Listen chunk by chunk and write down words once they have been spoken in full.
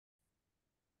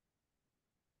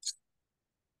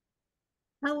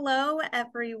Hello,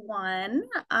 everyone.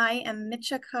 I am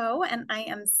Michiko and I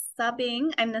am subbing.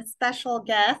 I'm the special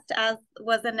guest, as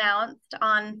was announced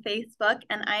on Facebook,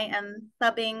 and I am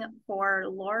subbing for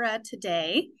Laura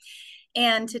today.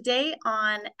 And today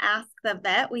on Ask the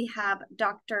Vet, we have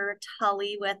Dr.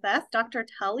 Tully with us. Dr.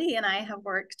 Tully and I have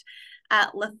worked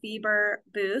at Lafeber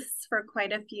booths for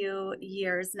quite a few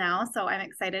years now, so I'm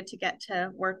excited to get to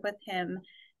work with him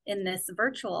in this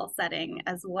virtual setting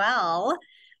as well.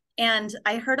 And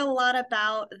I heard a lot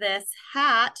about this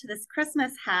hat, this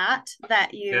Christmas hat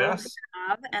that you Yes.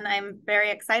 have, and I'm very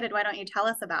excited. Why don't you tell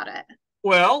us about it?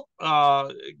 Well,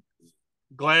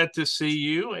 glad to see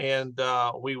you, and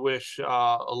we wish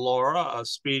Laura a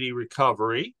speedy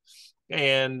recovery.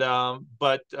 And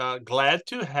but glad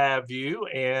to have you,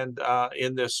 and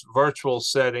in this virtual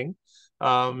setting,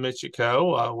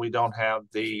 Michiko. We don't have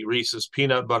the Reese's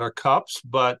peanut butter cups,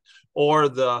 but or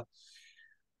the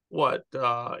what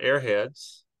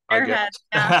airheads, I guess.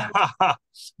 Airhead, yeah.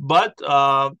 But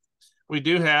we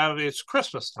do have it's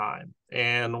Christmas time,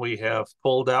 and we have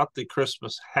pulled out the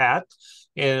Christmas hat,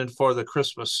 and for the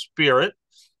Christmas spirit,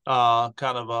 kind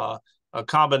of a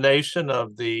combination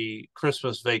of the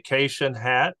Christmas vacation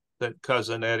hat that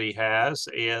cousin Eddie has,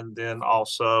 and then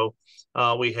also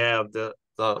we have the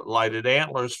lighted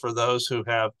antlers for those who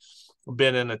have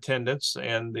been in attendance,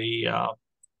 and the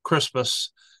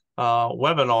Christmas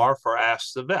webinar for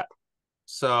Ask the Vet.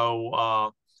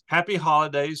 So happy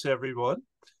holidays, everyone.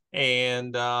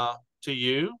 And to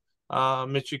you,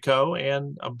 Michiko,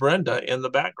 and Brenda in the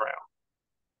background.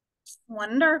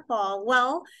 Wonderful.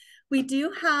 Well, we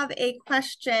do have a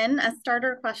question, a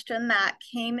starter question that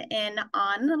came in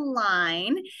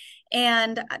online.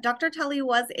 And Dr. Tully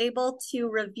was able to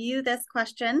review this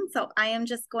question. So I am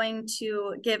just going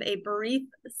to give a brief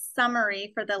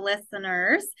summary for the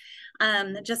listeners,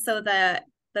 just so the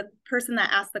person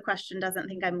that asked the question doesn't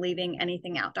think I'm leaving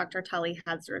anything out. Dr. Tully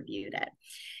has reviewed it.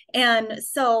 And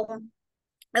so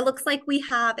it looks like we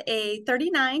have a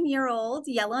 39-year-old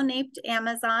yellow-naped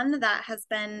Amazon that has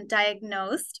been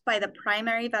diagnosed by the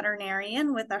primary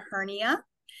veterinarian with a hernia.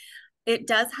 It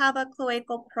does have a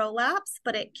cloacal prolapse,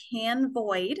 but it can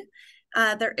void.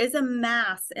 There is a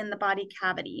mass in the body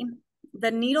cavity.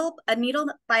 A needle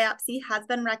biopsy has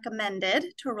been recommended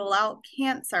to rule out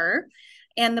cancer,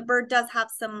 and the bird does have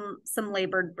some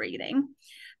labored breathing.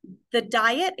 The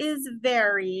diet is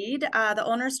varied. The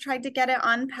owners tried to get it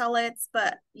on pellets,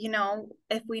 but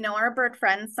if we know our bird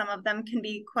friends, some of them can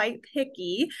be quite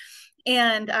picky.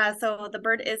 And so the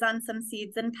bird is on some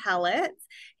seeds and pellets.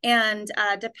 And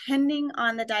depending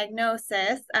on the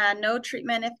diagnosis, no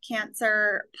treatment if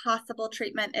cancer, possible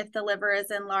treatment if the liver is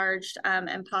enlarged,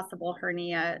 and possible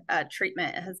hernia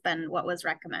treatment has been what was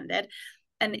recommended.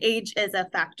 And age is a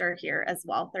factor here as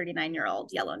well, 39-year-old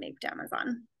yellow-naped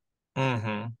Amazon.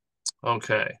 Mm-hmm.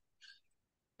 Okay.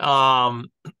 Um,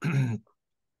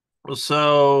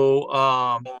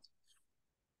 so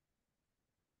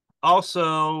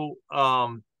also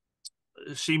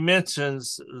she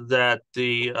mentions that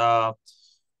the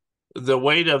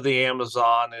weight of the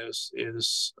Amazon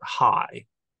is high,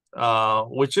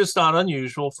 which is not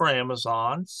unusual for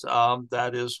Amazons.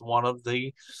 That is one of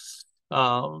the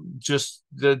just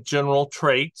the general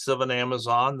traits of an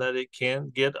Amazon, that it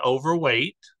can get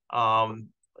overweight,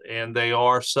 and they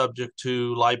are subject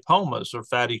to lipomas or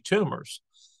fatty tumors.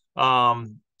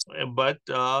 Um, but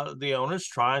the owner's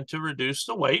trying to reduce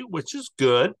the weight, which is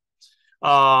good.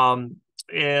 And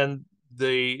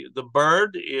the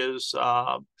bird is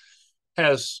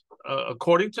has,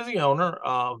 according to the owner,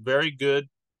 very good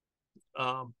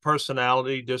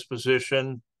personality,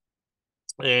 disposition,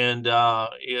 and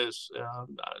is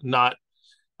not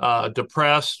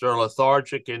depressed or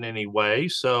lethargic in any way.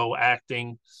 So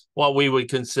acting what we would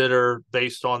consider,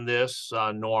 based on this,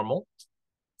 normal.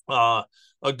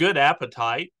 A good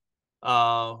appetite.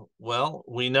 Well,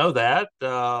 we know that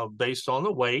based on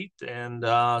the weight, and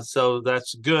so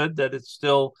that's good that it's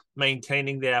still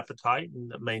maintaining the appetite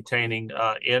and maintaining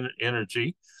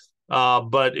energy,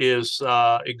 but is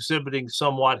exhibiting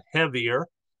somewhat heavier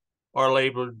or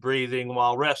labored breathing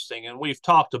while resting. And we've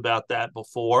talked about that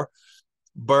before.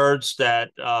 Birds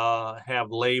that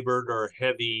have labored or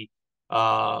heavy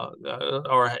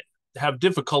or have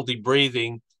difficulty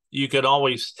breathing, you can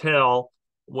always tell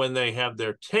when they have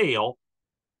their tail.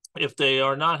 If they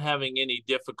are not having any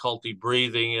difficulty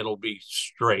breathing, it'll be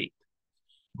straight.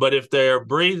 But if they're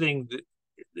breathing,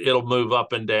 it'll move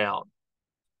up and down.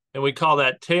 And we call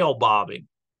that tail bobbing,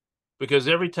 because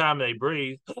every time they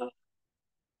breathe,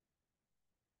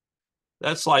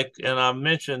 that's like, and I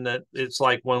mentioned that it's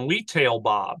like when we tail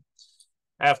bob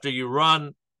after you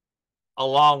run a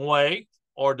long way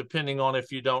or depending on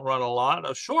if you don't run a lot,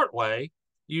 a short way,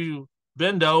 you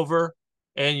bend over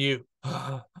and you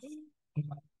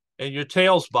and your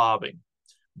tail's bobbing.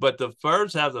 But the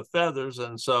birds have the feathers,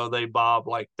 and so they bob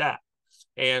like that.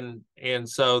 And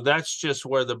so that's just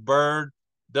where the bird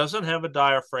doesn't have a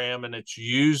diaphragm, and it's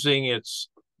using its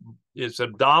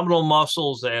abdominal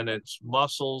muscles and its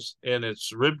muscles in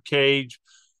its rib cage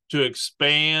to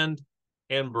expand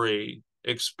and breathe,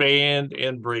 expand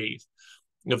and breathe.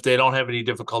 If they don't have any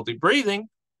difficulty breathing,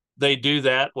 they do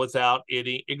that without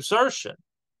any exertion.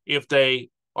 If they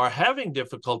are having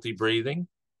difficulty breathing,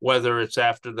 whether it's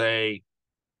after they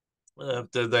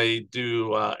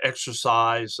do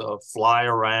exercise, fly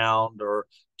around, or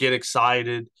get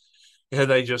excited, and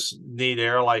they just need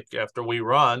air, like after we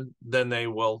run, then they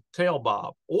will tail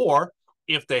bob. Or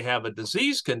if they have a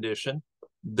disease condition,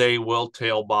 they will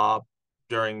tail bob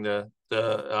during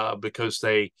because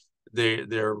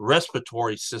their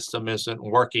respiratory system isn't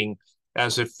working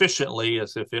as efficiently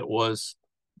as if it was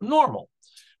normal.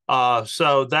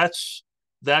 So that's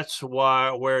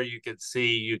where you can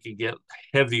see you can get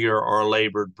heavier or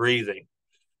labored breathing.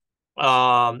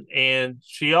 And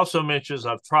she also mentions,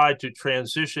 I've tried to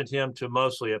transition him to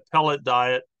mostly a pellet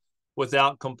diet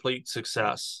without complete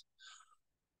success.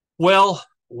 Well,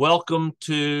 welcome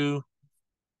to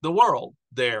the world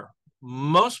there.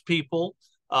 Most people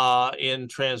in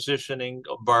transitioning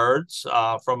birds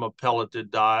from a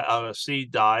pelleted diet, a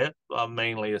seed diet,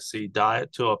 mainly a seed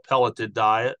diet, to a pelleted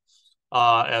diet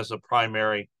as a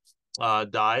primary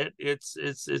diet, it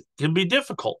can be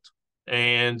difficult.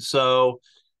 And so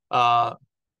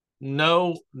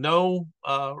no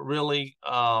really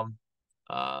I'm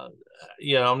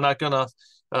not gonna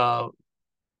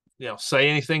say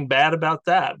anything bad about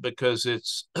that, because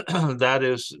it's that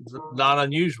is not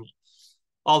unusual.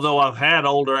 Although I've had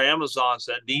older Amazons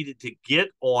that needed to get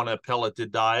on a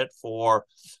pelleted diet for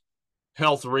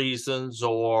health reasons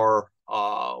or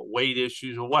weight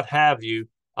issues or what have you,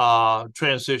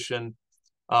 transition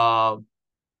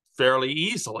fairly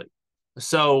easily.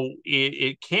 So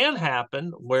it can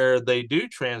happen where they do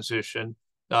transition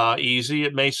easy.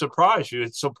 It may surprise you.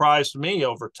 It surprised me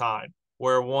over time,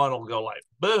 where one will go like,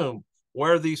 boom,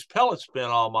 where have these pellets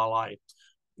been all my life?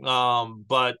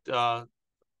 But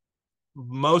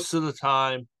most of the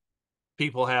time,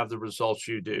 people have the results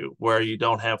you do, where you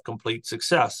don't have complete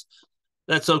success.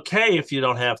 That's okay if you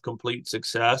don't have complete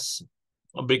success,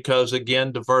 because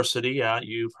again, diversity,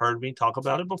 you've heard me talk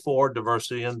about it before,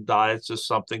 diversity in diets is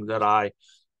something that I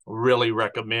really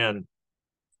recommend.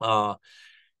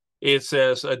 It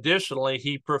says, additionally,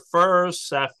 he prefers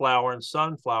safflower and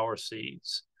sunflower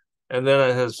seeds. And then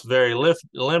it has very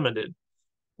limited.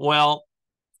 Well,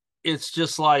 it's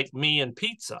just like me and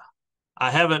pizza. I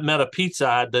haven't met a pizza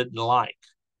I didn't like.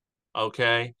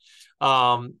 Okay.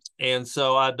 And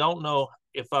so I don't know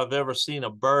if I've ever seen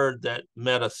a bird that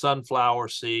met a sunflower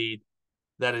seed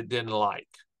that it didn't like.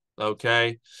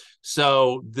 Okay.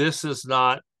 So this is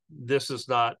not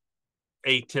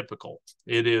atypical.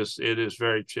 It is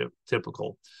very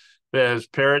typical. There's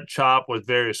parrot chop with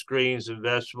various greens and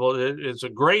vegetables. It's a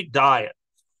great diet.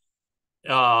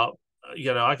 I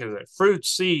can say fruits,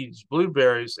 seeds,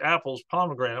 blueberries, apples,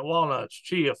 pomegranate, walnuts,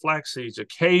 chia, flax seeds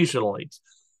occasionally.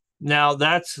 Now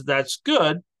that's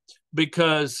good,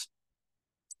 because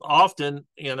often,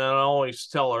 I always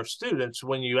tell our students,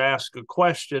 when you ask a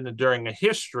question during a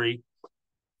history,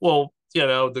 well,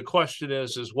 the question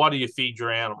is what do you feed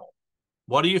your animal?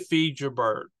 What do you feed your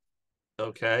bird?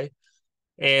 Okay.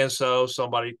 And so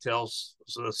somebody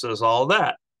says all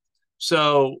that.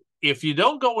 So if you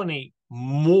don't go any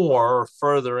more or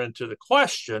further into the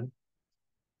question,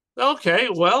 okay,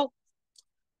 well,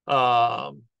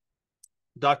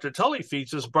 Dr. Tully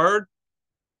feeds his bird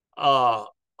a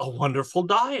wonderful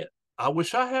diet. I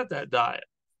wish I had that diet.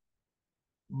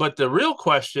 But the real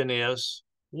question is,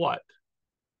 what?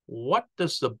 What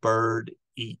does the bird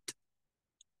eat?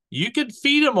 You could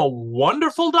feed him a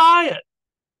wonderful diet,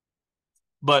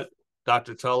 but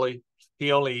Dr. Tully,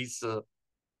 he only eats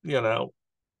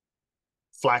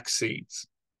flax seeds,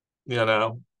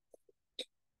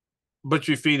 But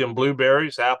you feed him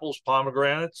blueberries, apples,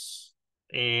 pomegranates,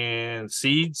 and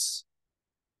seeds,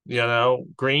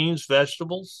 greens,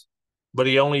 vegetables, but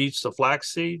he only eats the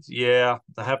flax seeds. Yeah,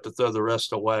 I have to throw the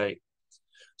rest away.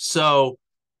 So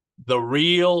the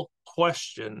real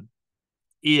question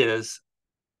is,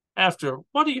 after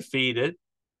what do you feed it?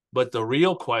 But the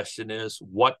real question is,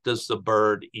 what does the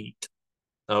bird eat?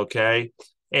 Okay.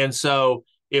 And so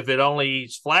if it only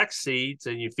eats flax seeds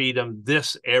and you feed them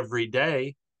this every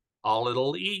day, all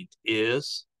it'll eat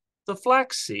is the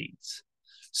flax seeds.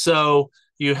 So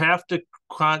you have to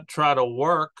try to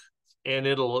work and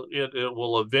it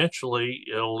will eventually,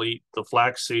 it'll eat the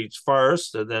flax seeds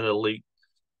first, and then it'll eat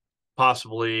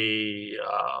possibly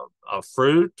a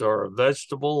fruit or a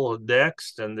vegetable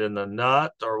next, and then a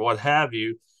nut or what have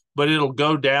you. But it'll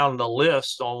go down the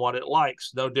list on what it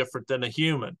likes, no different than a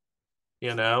human.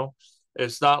 You know,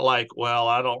 it's not like, well,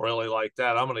 I don't really like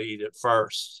that, I'm going to eat it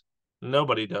first.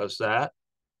 Nobody does that.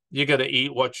 You're going to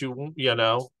eat what you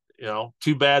know,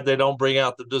 too bad they don't bring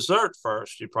out the dessert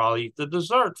first. You probably eat the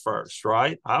dessert first,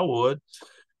 right? I would.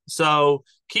 So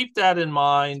keep that in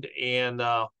mind. And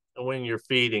when you're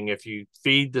feeding, if you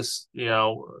feed this, you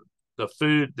know, the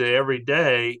food every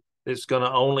day, it's going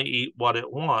to only eat what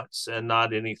it wants and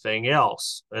not anything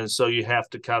else. And so you have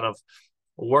to kind of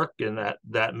work in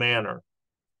that manner.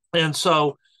 And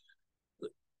so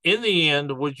in the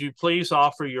end, would you please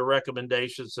offer your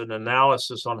recommendations and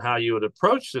analysis on how you would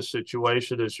approach this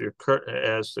situation as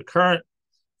the current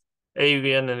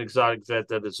avian and exotic vet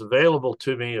that is available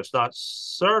to me is not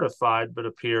certified, but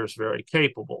appears very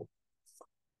capable.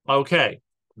 Okay,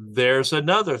 there's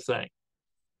another thing.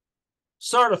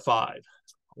 Certified.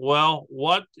 Well,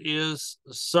 what is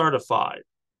certified?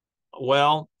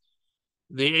 Well,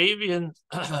 the avian,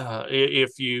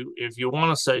 if you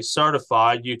want to say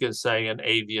certified, you can say an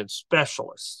avian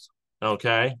specialist.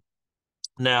 Okay.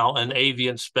 Now, an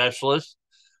avian specialist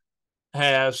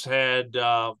has had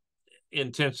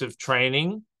intensive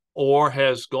training or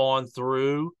has gone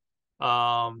through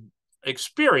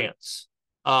experience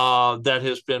that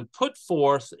has been put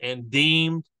forth and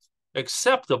deemed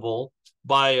acceptable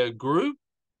by a group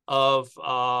of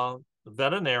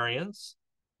veterinarians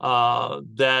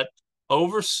that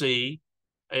oversee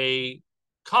a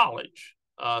college,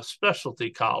 a specialty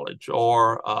college,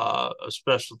 or a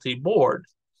specialty board.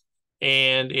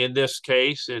 And in this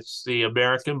case, it's the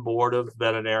American Board of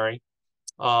Veterinary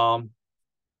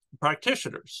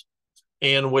Practitioners,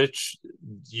 in which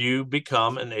you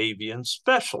become an avian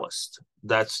specialist.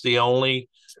 That's the only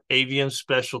avian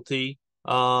specialty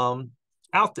out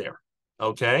there.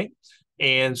 Okay.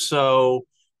 And so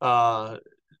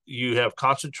you have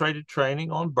concentrated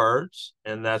training on birds,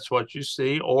 and that's what you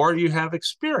see, or you have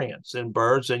experience in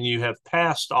birds and you have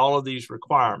passed all of these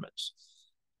requirements.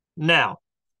 Now,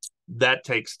 that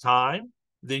takes time.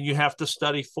 Then you have to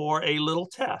study for a little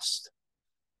test.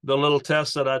 The little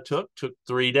test that I took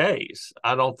 3 days.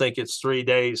 I don't think it's 3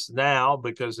 days now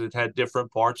because it had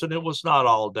different parts and it was not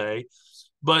all day.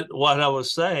 But what I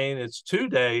was saying, it's 2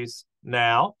 days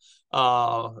now.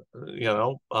 Too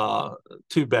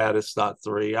bad it's not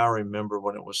 3. I remember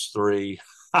when it was 3.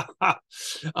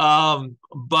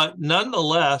 But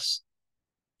nonetheless,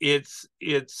 it's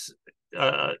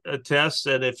a test,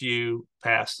 and if you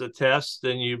pass the test,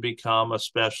 then you become a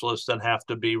specialist and have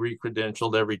to be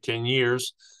recredentialed every 10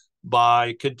 years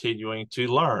by continuing to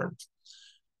learn.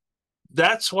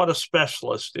 That's what a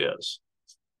specialist is.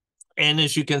 And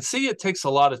as you can see, it takes a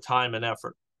lot of time and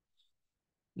effort.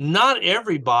 Not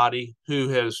everybody who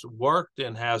has worked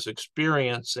and has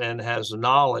experience and has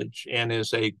knowledge and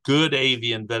is a good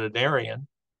avian veterinarian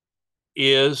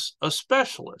is a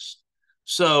specialist.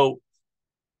 So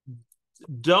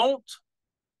don't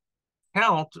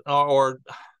count, or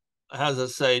as I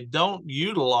say, don't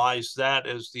utilize that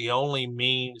as the only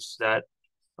means that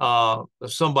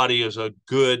somebody is a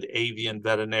good avian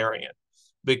veterinarian,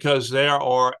 because there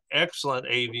are excellent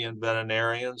avian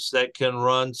veterinarians that can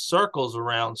run circles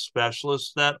around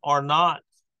specialists that are not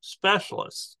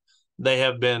specialists. They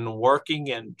have been working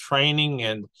and training,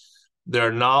 and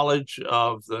their knowledge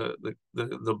of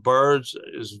the birds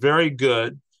is very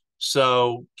good.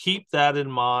 So keep that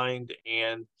in mind,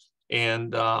 and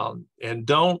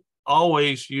don't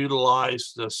always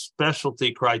utilize the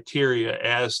specialty criteria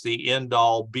as the end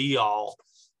all be all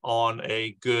on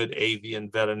a good avian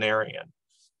veterinarian.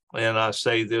 And I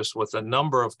say this with a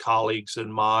number of colleagues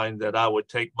in mind that I would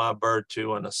take my bird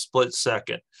to in a split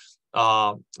second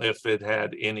if it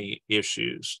had any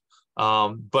issues.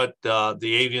 But the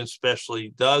avian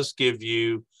specialty does give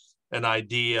you an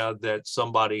idea that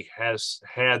somebody has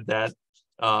had that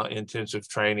intensive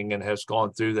training and has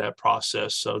gone through that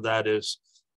process. So that is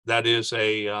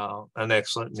an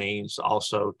excellent means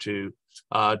also to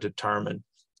determine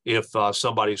if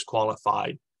somebody's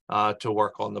qualified to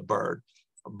work on the bird.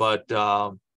 But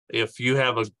if you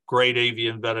have a great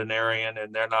avian veterinarian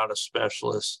and they're not a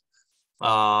specialist,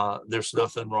 there's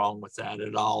nothing wrong with that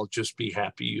at all. Just be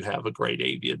happy you have a great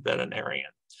avian veterinarian.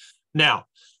 Now,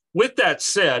 with that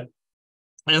said,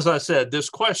 as I said, this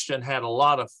question had a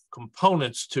lot of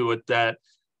components to it that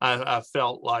I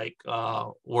felt like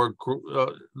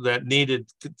that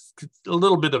needed a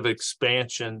little bit of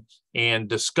expansion and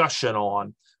discussion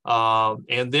on.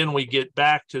 And then we get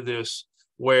back to this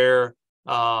where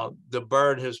the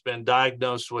bird has been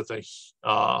diagnosed with a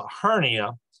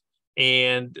hernia,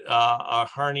 and a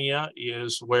hernia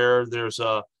is where there's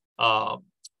a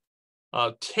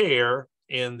tear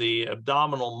in the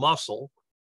abdominal muscle.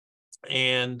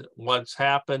 And what's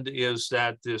happened is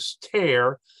that this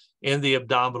tear in the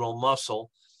abdominal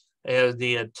muscle, as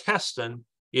the intestine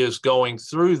is going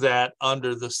through that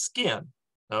under the skin,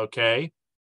 okay?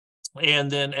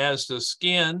 And then as the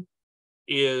skin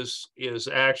is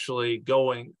actually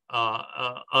going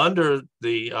under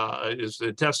the is the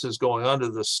intestine is going under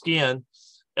the skin,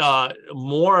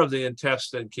 more of the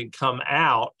intestine can come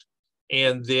out,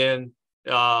 and then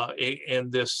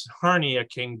and this hernia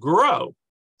can grow.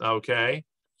 Okay,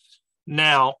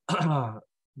 now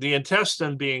the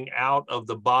intestine being out of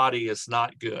the body is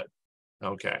not good.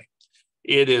 Okay,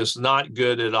 it is not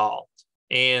good at all.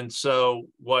 And so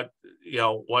what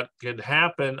can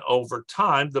happen over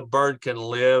time, the bird can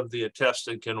live, the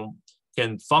intestine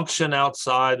can function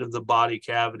outside of the body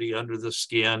cavity under the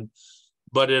skin,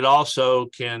 but it also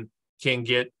can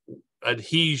get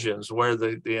adhesions where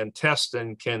the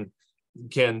intestine can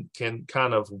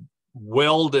kind of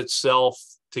weld itself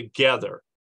together.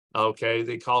 Okay,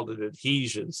 they called it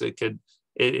adhesions.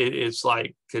 It's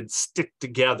like could stick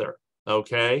together.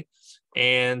 Okay,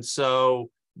 and so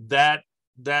that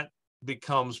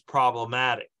becomes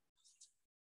problematic.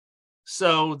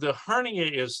 So the hernia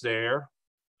is there.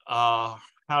 How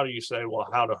do you say, well,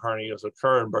 how do hernias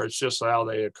occur in birds? Just how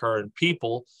they occur in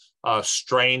people.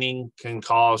 Straining can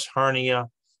cause hernia.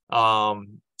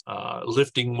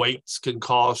 Lifting weights can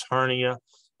cause hernia.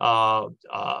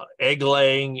 Egg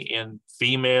laying in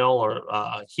female or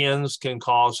hens can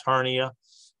cause hernia.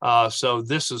 So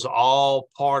this is all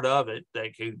part of it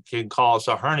that can cause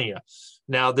a hernia.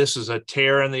 Now, this is a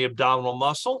tear in the abdominal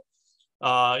muscle.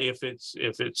 If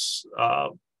it's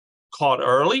caught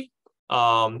early,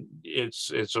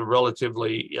 it's a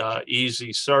relatively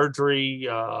easy surgery.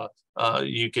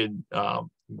 You can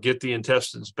get the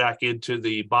intestines back into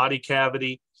the body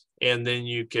cavity, and then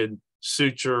you can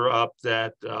suture up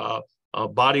that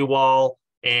body wall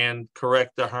and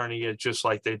correct the hernia just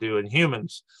like they do in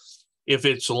humans. If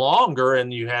it's longer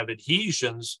and you have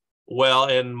adhesions, well,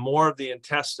 and more of the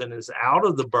intestine is out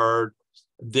of the bird,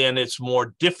 then it's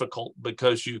more difficult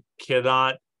because you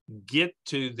cannot get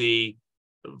to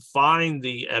find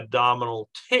the abdominal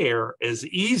tear as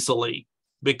easily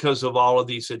because of all of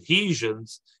these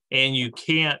adhesions, and you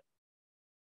can't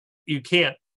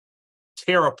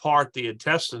tear apart the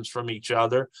intestines from each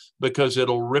other because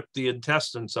it'll rip the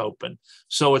intestines open.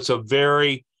 So it's a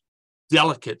very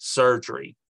delicate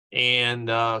surgery. And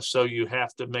so you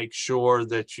have to make sure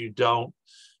that you don't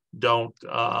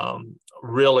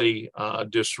really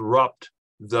disrupt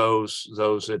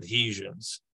those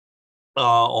adhesions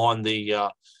on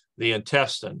the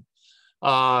intestine.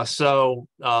 So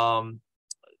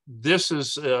this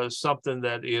is something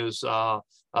that is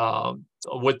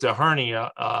with the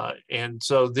hernia, and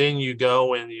so then you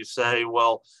go and you say,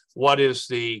 well, what is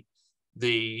the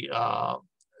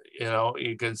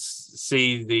you can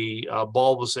see the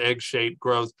bulbous egg-shaped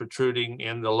growth protruding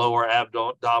in the lower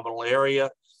abdominal area.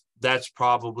 That's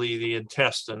probably the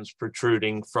intestines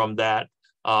protruding from that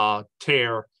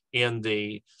tear in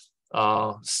the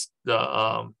abdominal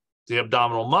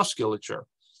musculature.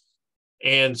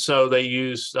 And so they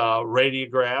used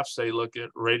radiographs. They look at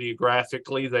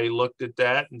radiographically. They looked at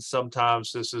that, and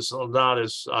sometimes this is not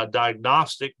as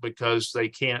diagnostic because they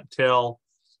can't tell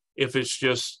if it's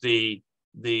just the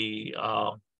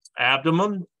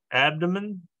abdomen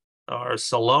or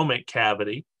coelomic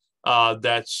cavity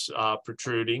that's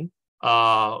protruding,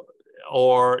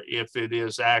 or if it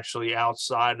is actually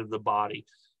outside of the body.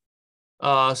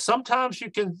 Sometimes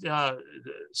you can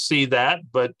see that,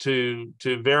 but to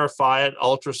verify it,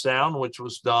 ultrasound, which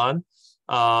was done,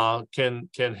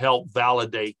 can help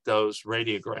validate those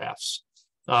radiographs.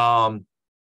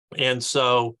 And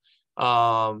so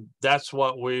that's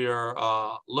what we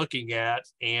are looking at.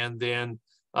 And then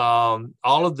all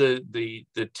of the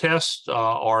tests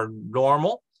are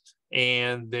normal,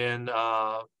 and then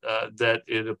that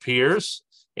it appears.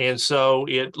 And so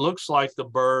it looks like the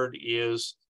bird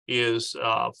is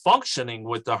functioning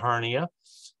with the hernia.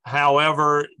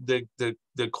 However, the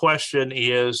question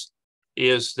is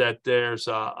that there's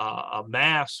a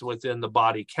mass within the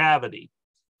body cavity,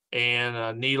 and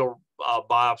a needle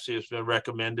biopsy has been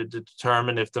recommended to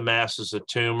determine if the mass is a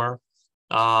tumor,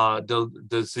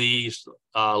 diseased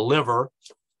liver,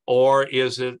 or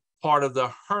is it part of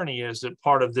the hernia? Is it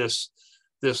part of this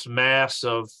mass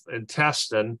of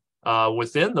intestine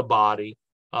within the body?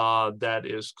 that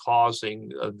is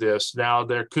causing this. Now,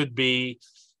 there could be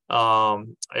a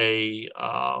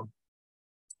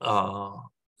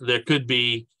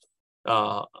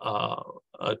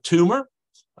tumor,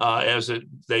 as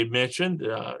they mentioned.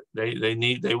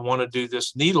 They want to do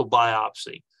this needle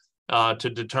biopsy to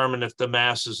determine if the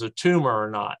mass is a tumor or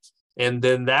not, and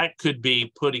then that could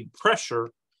be putting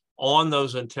pressure on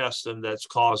those intestines that's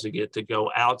causing it to go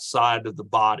outside of the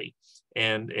body,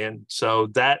 and so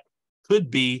that could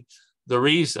be the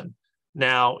reason.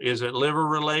 Now, is it liver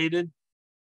related?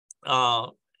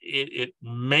 It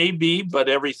may be, but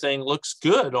everything looks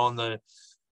good on the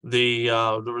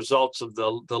results of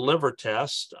the liver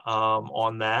test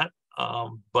on that.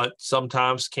 But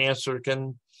sometimes cancer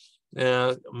can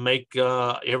make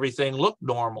everything look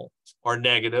normal or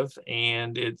negative,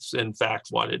 and it's in fact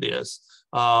what it is.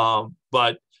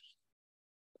 But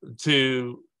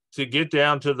to get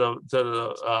down to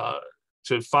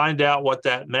find out what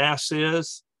that mass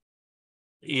is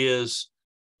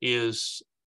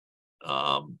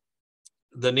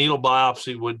the needle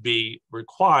biopsy would be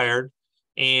required,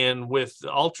 and with the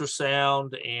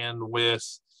ultrasound and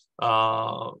with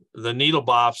the needle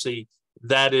biopsy,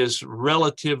 that is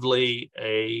relatively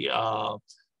a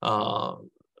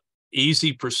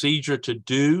easy procedure to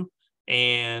do,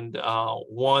 and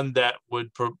one that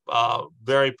would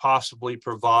very possibly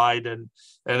provide an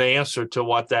answer to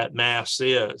what that mass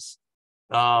is.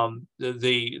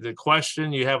 The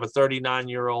question, you have a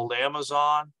 39-year-old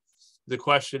Amazon. The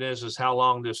question is how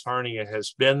long this hernia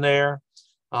has been there,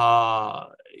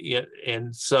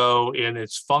 and so in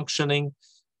its functioning.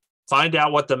 Find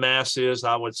out what the mass is.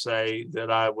 I would say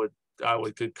that I would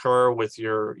concur with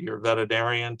your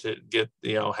veterinarian to get,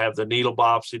 have the needle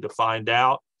biopsy to find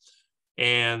out.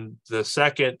 And the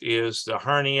second is the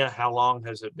hernia. How long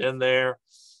has it been there?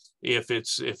 If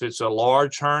it's a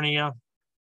large hernia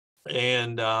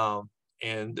and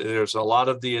there's a lot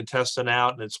of the intestine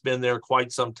out and it's been there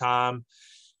quite some time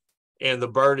and the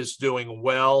bird is doing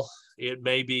well, it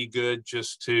may be good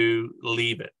just to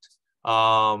leave it.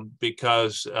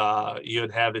 Because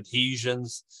you'd have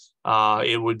adhesions.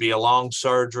 It would be a long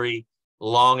surgery,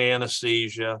 long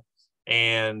anesthesia,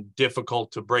 and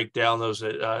difficult to break down those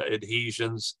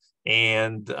adhesions.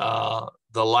 And the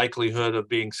likelihood of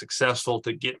being successful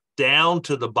to get down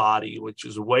to the body, which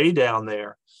is way down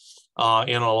there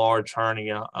in a large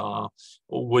hernia,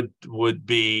 would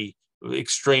be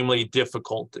extremely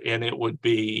difficult, and it would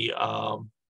be a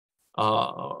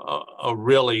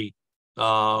really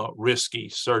risky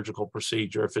surgical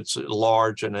procedure if it's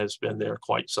large and has been there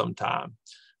quite some time,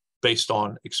 based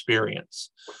on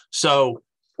experience. So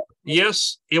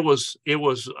yes, it was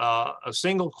a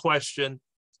single question,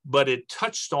 but it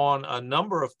touched on a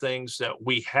number of things that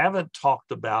we haven't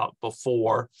talked about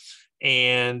before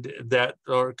and that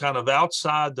are kind of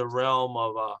outside the realm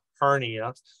of a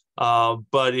hernia,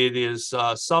 but it is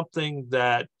something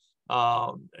that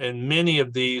and many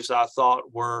of these I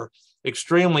thought were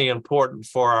extremely important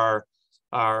for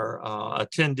our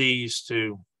attendees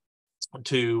to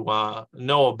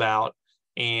know about,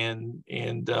 and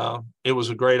it was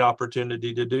a great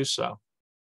opportunity to do so.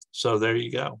 So there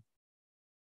you go.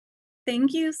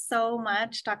 Thank you so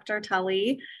much, Dr.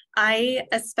 Tully. I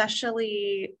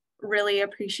especially really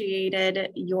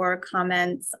appreciated your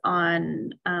comments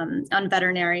on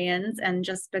veterinarians, and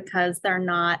just because they're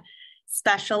not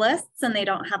specialists and they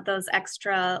don't have those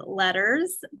extra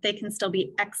letters, they can still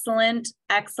be excellent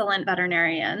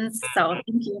veterinarians. So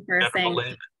thank you for saying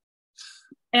that.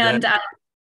 And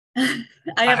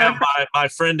I have my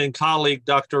friend and colleague,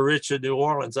 Dr. Rich in New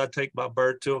Orleans. I take my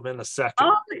bird to him in a second.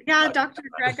 Oh yeah, Dr.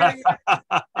 Gregory.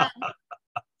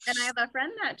 And I have a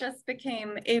friend that just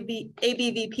became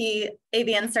ABVP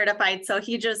avian certified. So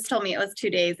he just told me it was 2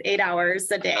 days, 8 hours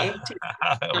a day.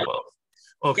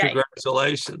 Well,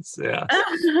 congratulations. Yeah.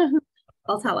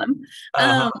 I'll tell him.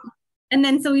 And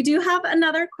then, so we do have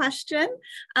another question.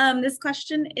 This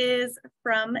question is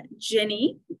from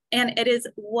Ginny, and it is,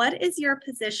 what is your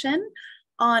position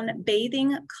on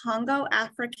bathing Congo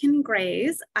African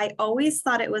grays? I always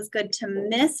thought it was good to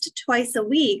mist twice a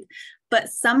week, but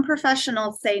some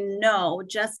professionals say no,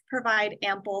 just provide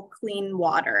ample clean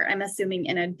water. I'm assuming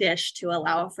in a dish to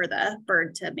allow for the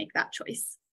bird to make that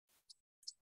choice.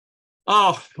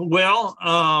 Oh, well,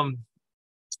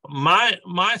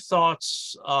 my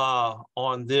thoughts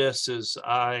on this is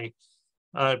I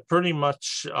pretty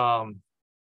much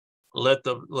let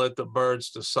the birds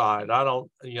decide. I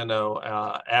don't,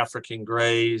 African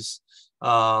grays,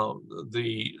 I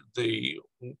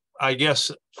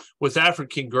guess with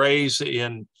African grays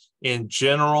in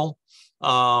general,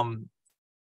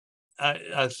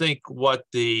 I think what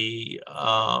the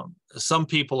some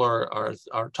people are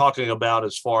talking about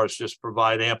as far as just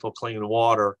provide ample clean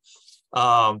water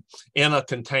in a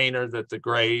container that the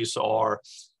grays are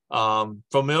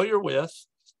familiar with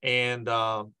and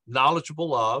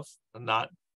knowledgeable of. Not,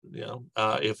 you know,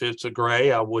 if it's a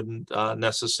gray, I wouldn't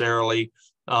necessarily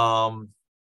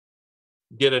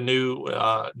get a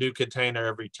new container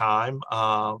every time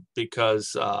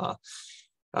because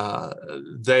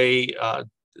they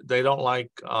don't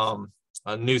like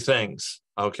new things.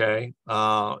 Okay,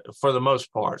 for the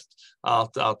most part,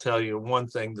 I'll tell you one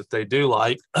thing that they do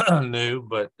like new,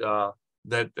 but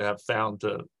that have found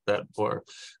that for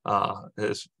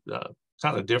is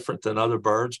kind of different than other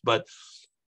birds, but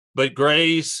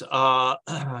grays have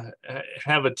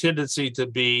a tendency to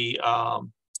be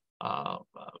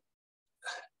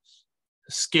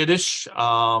skittish.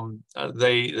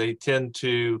 They tend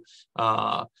to,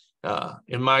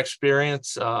 in my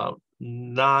experience,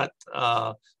 not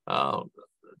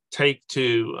take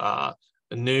to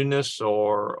newness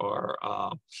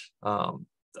or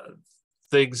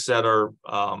things that are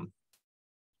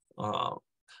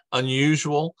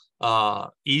unusual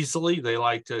easily. They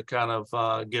like to kind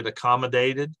of get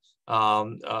accommodated.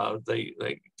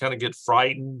 They kind of get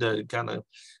frightened, kind of,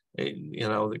 you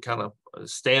know, they kind of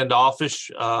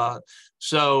standoffish.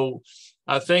 So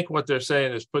I think what they're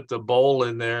saying is put the bowl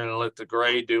in there and let the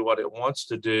gray do what it wants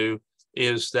to do.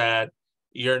 Is that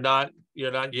you're not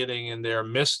getting in there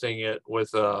misting it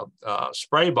with a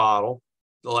spray bottle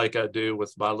like I do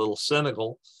with my little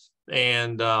Senegal,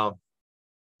 and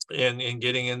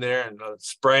getting in there and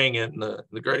spraying it, and the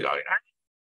gray going,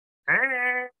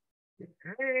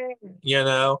 you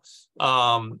know,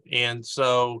 and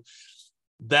so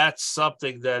that's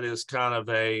something that is kind of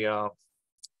a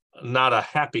not a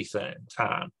happy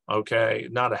time. Okay,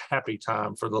 not a happy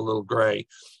time for the little gray,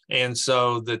 and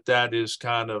so that is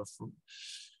kind of,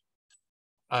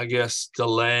 I guess,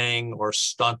 delaying or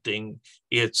stunting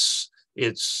its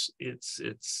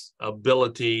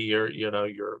ability, or you know,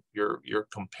 your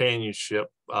companionship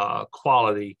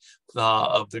quality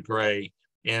of the gray,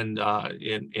 and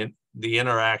in the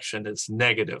interaction is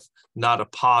negative, not a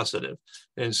positive.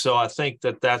 And so I think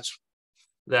that's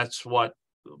what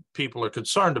people are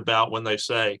concerned about when they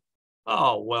say,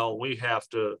 oh, well, we have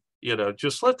to, you know,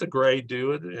 just let the gray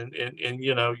do it, and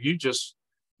you know, you just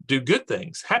do good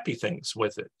things, happy things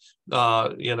with it.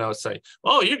 You know, say,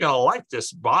 oh, you're gonna like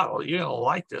this bottle, you're gonna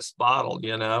like this bottle,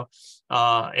 you know.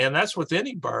 And that's with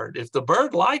any bird. If the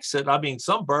bird likes it, I mean,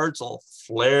 some birds will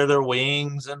flare their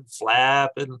wings and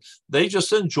flap, and they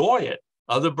just enjoy it.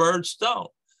 Other birds don't.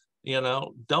 You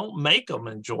know, don't make them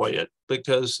enjoy it,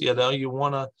 because, you know, you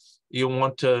want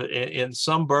to, in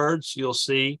some birds, you'll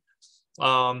see,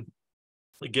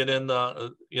 get in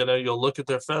the, you know, you'll look at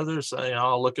their feathers. You know,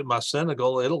 I'll look at my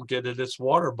Senegal, it'll get at its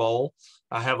water bowl.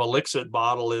 I have a Lixit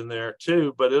bottle in there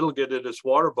too, but it'll get at its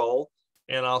water bowl,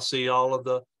 and I'll see all of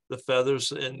the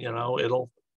feathers, and, you know,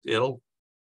 it'll, you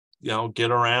know,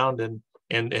 get around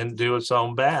and do its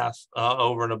own bath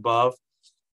over and above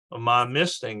my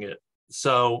misting it.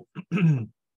 So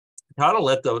try to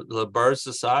let the birds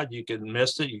decide. You can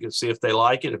mist it, you can see if they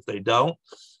like it. If they don't,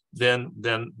 then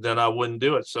I wouldn't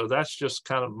do it. So that's just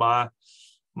kind of my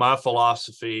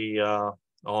philosophy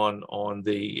on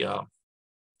the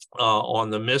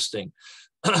misting.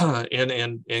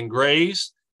 In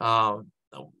grays,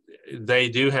 they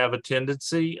do have a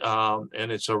tendency,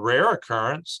 and it's a rare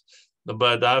occurrence,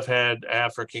 but I've had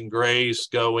African grays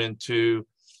go into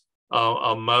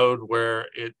a mode where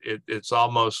it's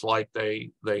almost like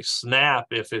they snap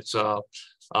if it's a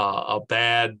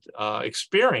bad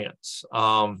experience.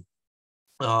 One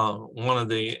of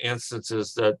the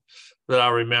instances that I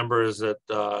remember is that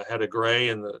had a gray,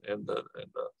 and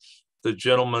the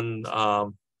gentleman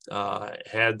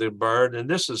had the bird, and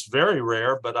this is very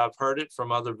rare, but I've heard it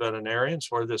from other veterinarians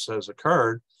where this has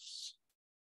occurred,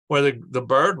 where the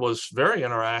bird was very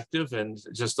interactive and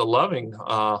just a loving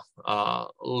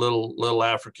little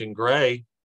African gray.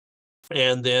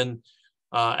 And then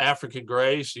African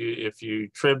grays, if you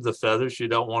trim the feathers, you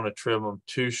don't want to trim them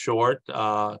too short,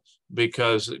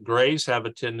 because grays have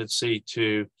a tendency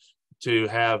to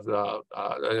have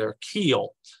their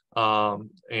keel,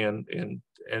 and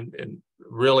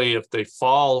really, if they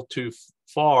fall too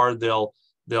far,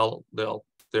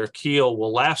 their keel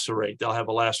will lacerate. They'll have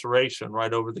a laceration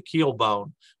right over the keel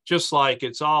bone, just like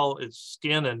it's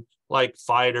skin, and like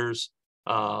fighters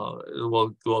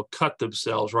will cut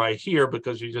themselves right here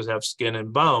because you just have skin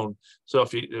and bone. So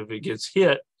if it gets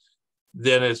hit,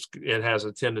 then it has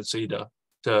a tendency to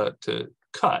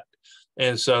cut,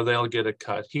 and so they'll get a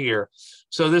cut here.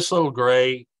 So this little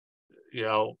gray,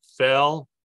 fell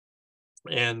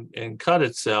and cut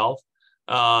itself,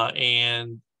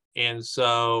 and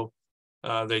so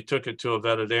they took it to a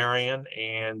veterinarian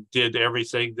and did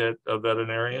everything that a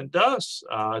veterinarian does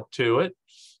to it,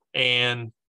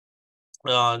 and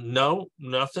no,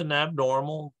 nothing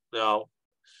abnormal.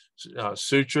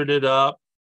 Sutured it up,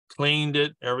 cleaned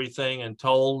it, everything, and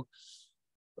told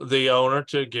the owner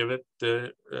to give it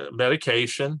the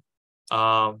medication,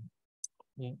 for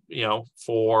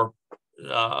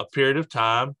a period of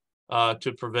time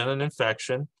to prevent an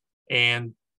infection,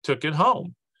 and took it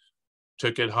home.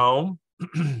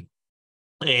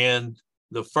 And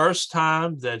the first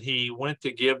time that he went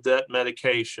to give that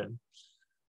medication,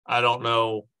 I don't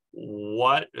know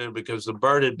what, because the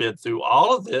bird had been through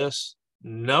all of this,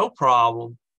 no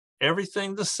problem,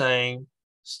 everything the same,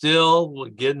 still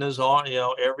getting his arm,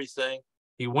 everything.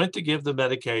 He went to give the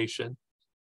medication.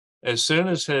 As soon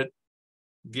as he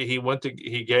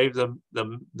gave them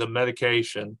the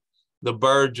medication, the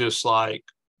bird just like,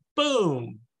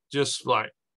 boom, just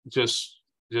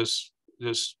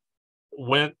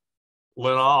went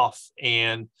off,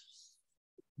 and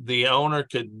the owner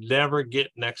could never get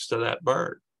next to that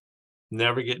bird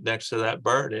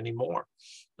anymore.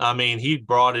 I mean, he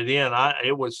brought it in.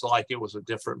 It was like it was a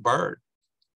different bird,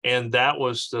 and that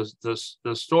was the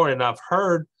story. And I've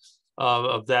heard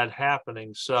of that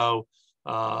happening. So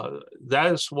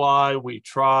that is why we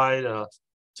try to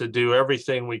do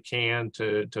everything we can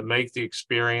to make the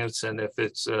experience. And if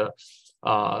it's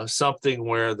something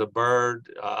where the bird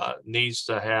needs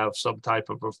to have some type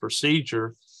of a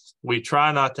procedure, we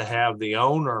try not to have the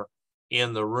owner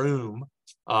in the room,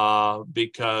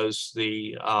 because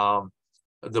the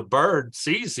bird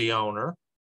sees the owner,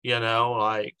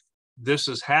 like this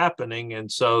is happening.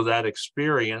 And so that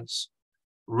experience,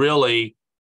 really,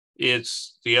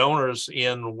 it's the owner's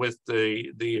in with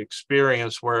the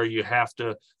experience where you have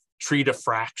to treat a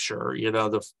fracture.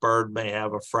 The bird may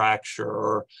have a fracture,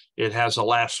 or it has a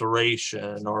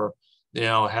laceration, or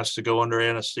it has to go under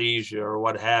anesthesia, or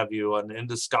what have you, an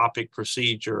endoscopic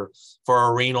procedure for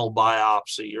a renal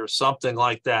biopsy or something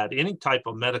like that. Any type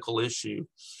of medical issue,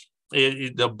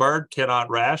 the bird cannot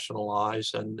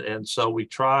rationalize, and so we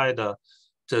try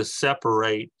to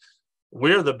separate.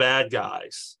 We're the bad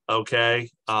guys, okay,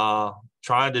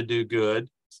 trying to do good,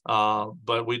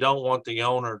 but we don't want the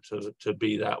owner to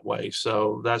be that way.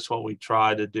 So that's what we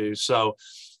try to do. So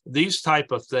these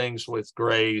type of things with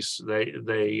grays,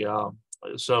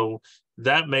 so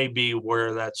that may be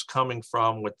where that's coming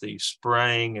from with the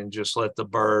spraying, and just let the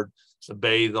bird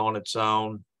bathe on its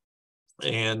own,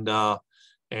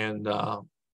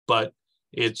 but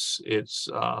it's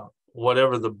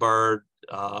whatever the bird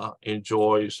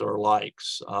enjoys or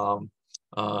likes,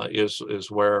 is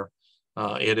where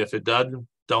if it doesn't,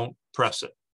 don't press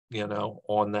it,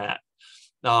 on that.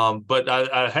 But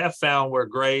I have found where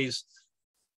grays,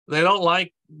 they don't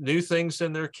like new things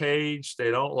in their cage.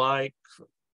 They don't like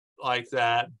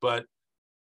that. But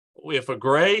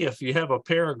if you have a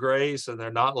pair of grays and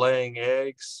they're not laying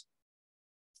eggs,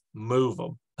 move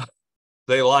them.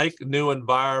 They like new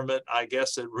environment. I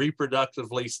guess it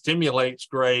reproductively stimulates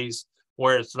grays,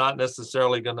 where it's not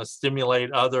necessarily going to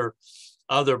stimulate other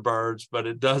birds, but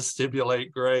it does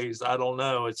stimulate grays. I don't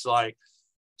know. It's like,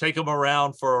 take them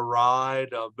around for a ride,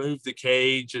 move the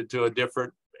cage into a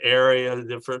different area, a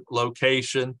different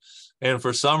location. And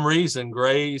for some reason,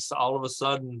 grays all of a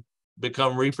sudden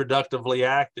become reproductively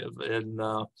active, and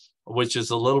which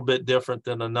is a little bit different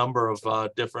than a number of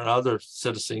different other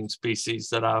citizen species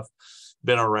that I've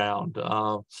been around.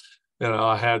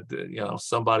 I had,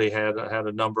 somebody had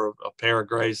a number of a pair of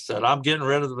grays, said, I'm getting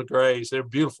rid of the grays. They're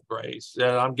beautiful grays.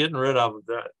 Yeah, I'm getting rid of them.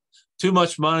 They're too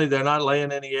much money. They're not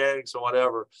laying any eggs or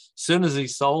whatever. As soon as he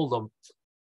sold them,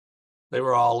 they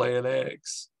were all laying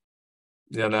eggs.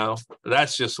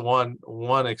 That's just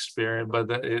one experience, but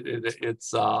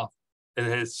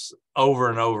it's over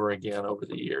and over again over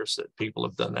the years that people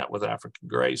have done that with African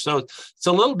grays. So it's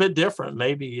a little bit different.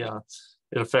 Maybe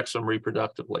it affects them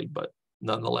reproductively, but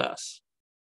nonetheless,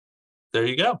 there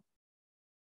you go.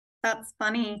 That's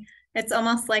funny. It's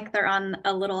almost like they're on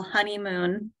a little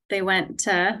honeymoon. They went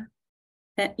to,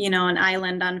 an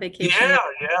island on vacation. Yeah.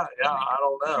 I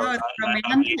don't know. Oh, it's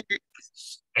romantic.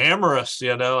 Amorous,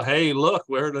 hey, look,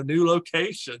 we're at a new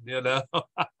location, Yeah.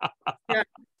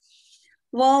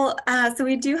 Well, so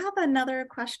we do have another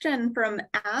question from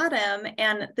Adam,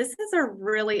 and this is a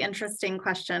really interesting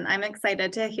question. I'm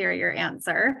excited to hear your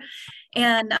answer.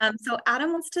 And so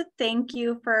Adam wants to thank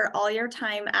you for all your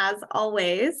time as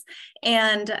always.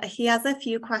 And he has a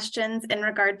few questions in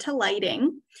regard to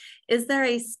lighting. Is there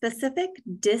a specific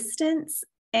distance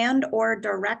and or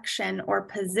direction or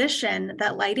position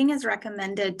that lighting is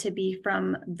recommended to be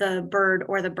from the bird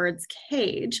or the bird's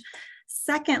cage.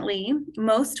 Secondly,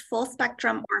 most full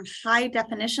spectrum or high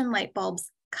definition light bulbs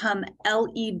come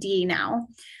LED now.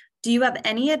 Do you have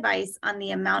any advice on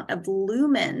the amount of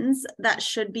lumens that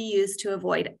should be used to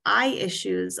avoid eye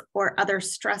issues or other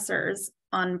stressors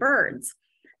on birds?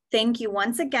 Thank you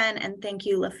once again, and thank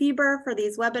you, Lafeber, for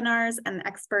these webinars and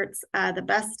experts. The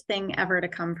best thing ever to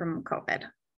come from COVID.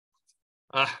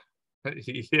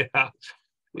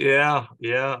 Yeah.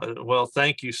 Well,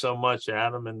 thank you so much,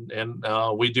 Adam, and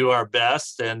we do our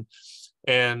best. And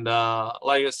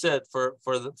like I said, for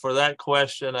that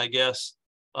question, I guess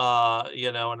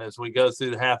and as we go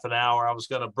through the half an hour, I was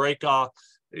going to break off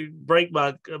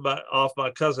my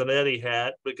cousin Eddie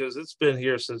hat because it's been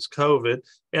here since COVID,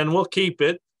 and we'll keep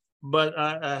it. But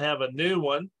I have a new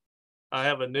one. I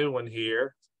have a new one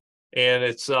here, and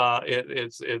it's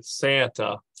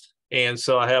Santa. And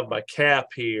so I have my cap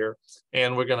here,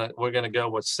 and we're gonna go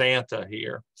with Santa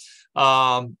here.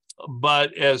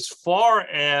 But as far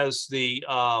as the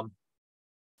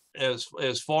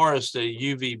as far as the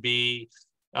UVB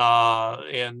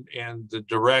and the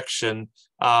direction,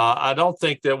 I don't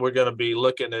think that we're going to be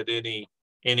looking at any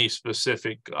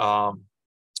specific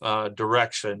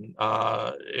direction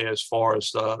as far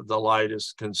as the light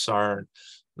is concerned.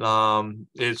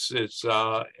 It's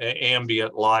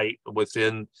ambient light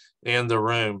in the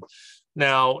room.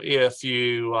 Now, if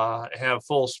you have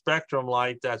full spectrum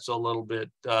light, that's a little bit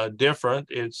different.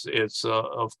 It's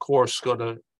of course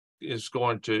going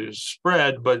to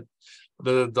spread, but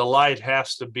the light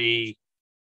has to be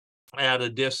at a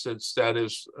distance that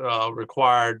is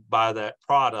required by that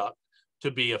product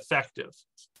to be effective.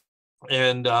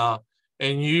 And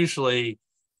usually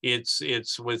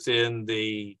it's within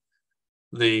the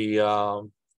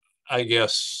I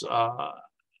guess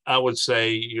I would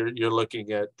say you're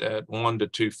looking at 1 to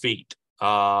 2 feet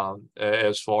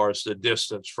as far as the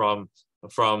distance from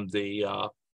the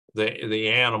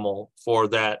animal for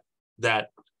that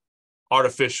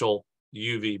artificial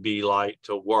UVB light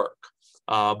to work.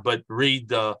 But read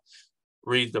the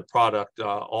product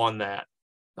on that.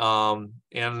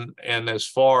 And as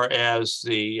far as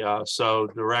the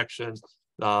direction,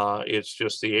 it's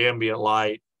just the ambient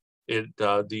light.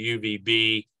 The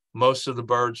UVB. Most of the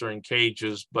birds are in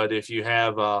cages, but if you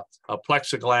have a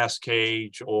plexiglass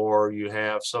cage or you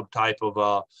have some type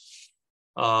of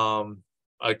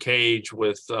a cage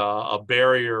with a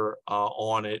barrier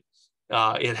on it,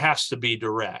 it has to be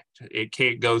direct. It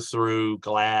can't go through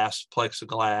glass,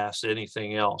 plexiglass,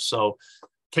 anything else. So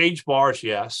cage bars,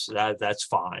 yes, that's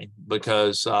fine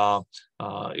because the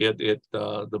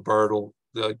bird will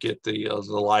get the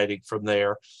lighting from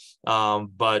there.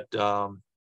 But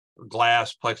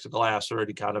glass, plexiglass, or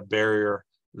any kind of barrier,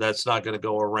 that's not going to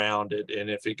go around it. And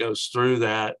if it goes through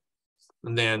that,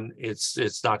 then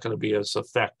it's not going to be as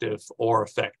effective or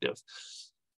effective.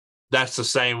 That's the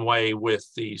same way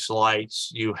with these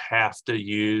lights. You have to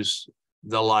use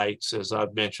the lights, as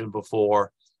I've mentioned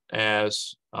before,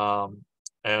 as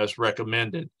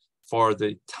recommended for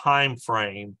the time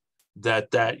frame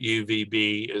that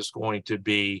UVB is going to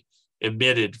be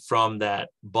emitted from that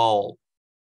bulb.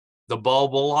 The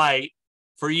bulb will light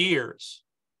for years,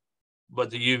 but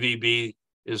the UVB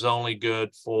is only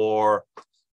good for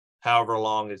however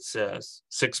long it says,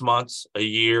 6 months, a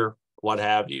year, what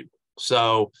have you.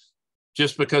 So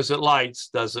just because it lights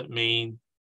doesn't mean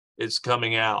it's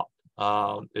coming out.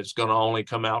 It's going to only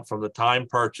come out from the time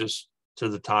purchased to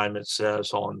the time it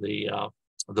says on the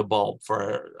bulb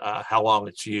for how long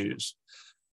it's used.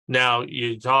 Now,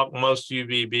 you talk most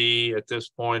UVB at this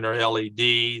point are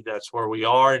LED. That's where we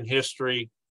are in history.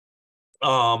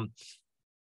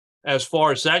 As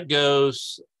far as that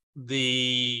goes,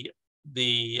 there's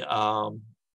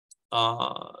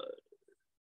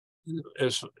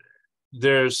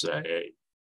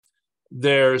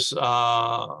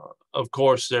of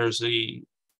course there's the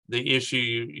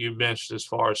issue you mentioned as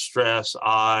far as stress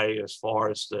eye, as far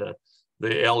as the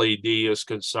LED is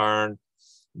concerned.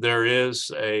 There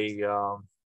is a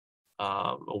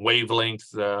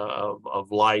wavelength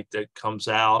of light that comes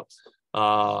out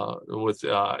with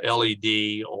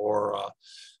LED or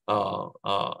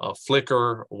a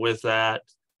flicker with that,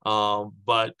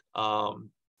 but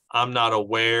I'm not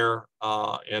aware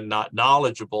and not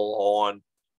knowledgeable on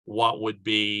what would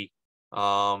be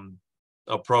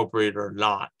appropriate or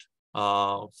not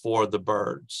for the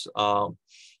birds.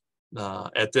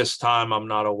 At this time, I'm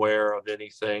not aware of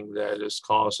anything that is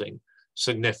causing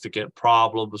significant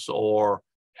problems or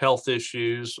health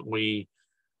issues. We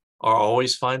are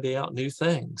always finding out new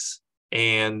things,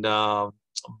 and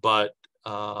but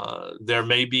there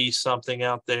may be something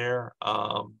out there,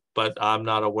 but I'm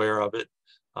not aware of it.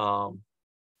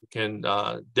 Can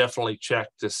definitely check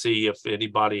to see if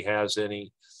anybody has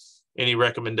any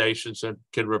recommendations and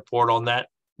can report on that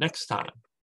next time.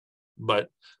 But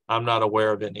I'm not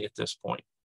aware of any at this point.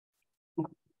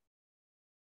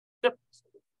 Yep.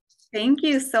 Thank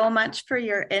you so much for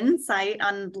your insight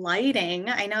on lighting.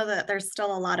 I know that there's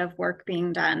still a lot of work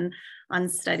being done on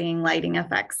studying lighting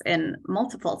effects in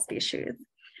multiple species.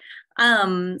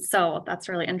 So that's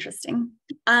really interesting.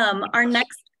 Our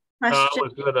next question.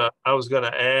 I was gonna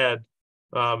add,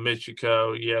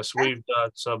 Michiko, yes, we've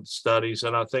done some studies,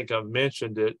 and I think I've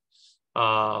mentioned it.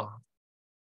 I'm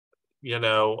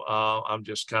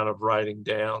just kind of writing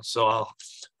down, so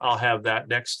I'll have that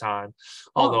next time.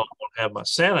 Although I won't have my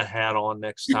Santa hat on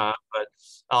next time, but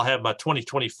I'll have my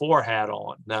 2024 hat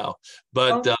on. No,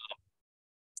 but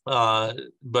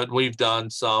we've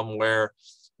done some where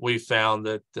we found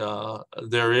that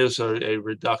there is a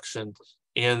reduction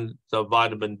in the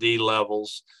vitamin D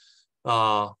levels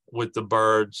with the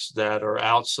birds that are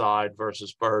outside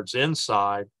versus birds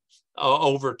inside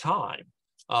over time.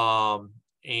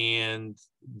 And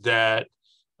that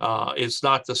it's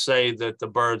not to say that the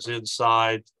birds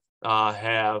inside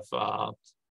have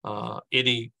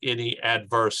any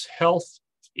adverse health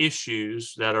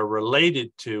issues that are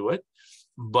related to it,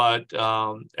 but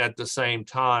at the same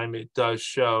time, it does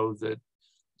show that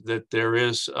there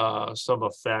is some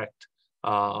effect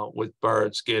with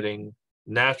birds getting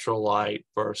natural light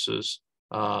versus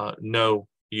no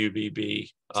UVB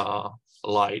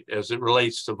light as it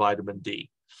relates to vitamin D.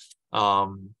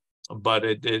 But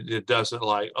it doesn't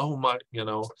like, oh my,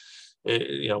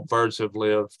 birds have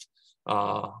lived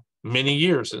many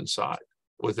years inside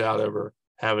without ever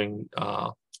having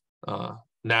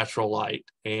natural light,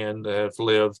 and have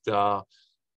lived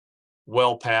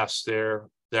well past their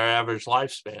average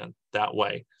lifespan that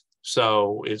way.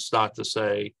 So it's not to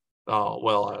say, oh,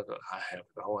 well, I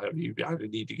don't have UV, I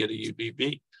need to get a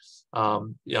UVB.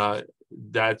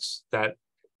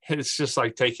 It's just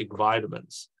like taking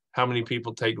vitamins. How many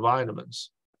people take vitamins?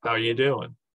 How are you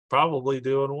doing? Probably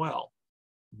doing well.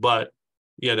 But,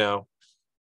 you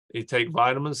take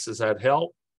vitamins, does that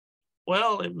help?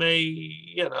 Well, it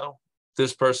may,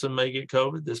 this person may get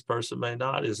COVID, this person may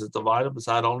not. Is it the vitamins?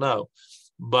 I don't know.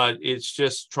 But it's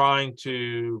just trying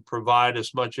to provide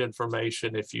as much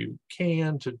information if you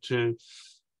can to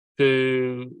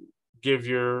give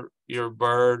your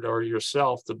bird or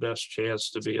yourself the best chance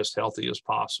to be as healthy as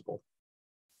possible.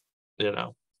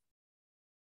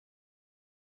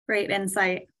 Great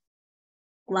insight.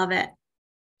 Love it.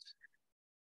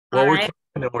 Well, we're trying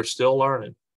and we're still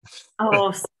learning.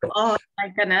 Oh my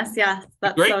goodness. Yeah.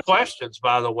 Great questions,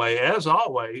 by the way, as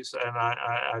always. And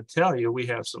I tell you, we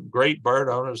have some great bird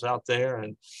owners out there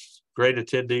and great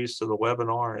attendees to the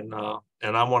webinar. And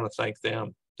I want to thank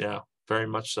them. Yeah, very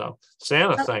much so.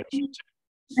 Santa, thank you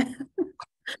too.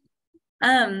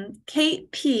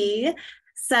 Kate P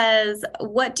says,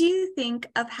 what do you think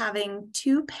of having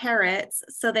two parrots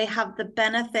so they have the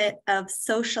benefit of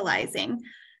socializing?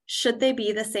 Should they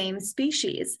be the same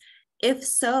species? If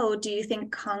so, do you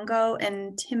think Congo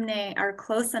and Timneh are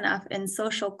close enough in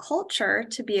social culture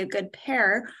to be a good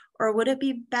pair, or would it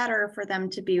be better for them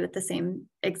to be with the same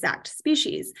exact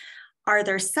species? Are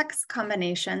there sex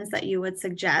combinations that you would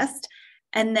suggest?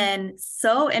 And then,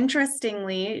 so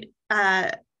interestingly,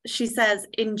 she says,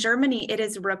 in Germany, it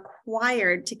is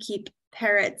required to keep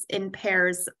parrots in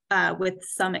pairs with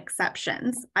some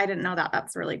exceptions. I didn't know that.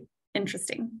 That's really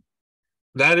interesting.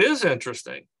 That is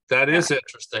interesting. That is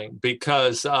interesting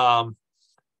because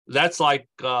that's like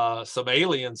some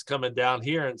aliens coming down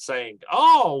here and saying,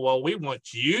 oh, well, we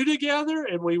want you together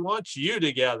and we want you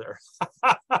together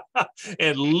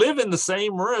and live in the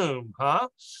same room, huh?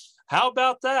 How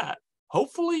about that?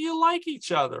 Hopefully you like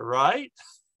each other, right?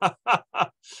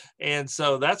 And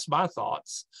so that's my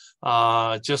thoughts.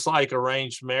 Just like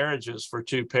arranged marriages for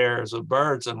two pairs of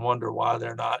birds and wonder why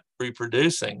they're not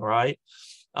reproducing, right?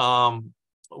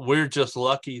 We're just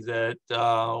lucky that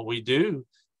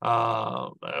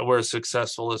we're as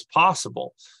successful as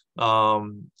possible,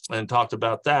 and talked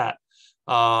about that.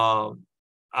 I've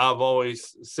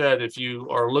always said if you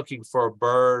are looking for a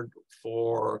bird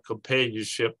for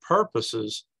companionship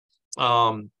purposes,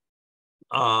 that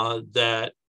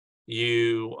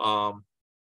you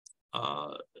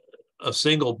a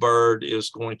single bird is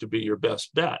going to be your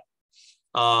best bet,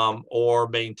 or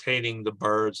maintaining the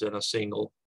birds in a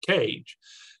single cage.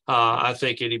 I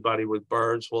think anybody with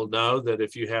birds will know that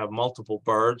if you have multiple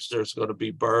birds, there's going to be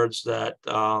birds that,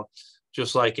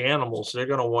 just like animals, they're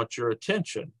going to want your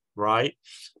attention, right?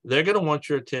 They're going to want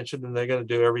your attention, and they're going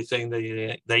to do everything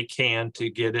they can to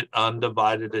get it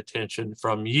undivided attention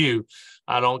from you.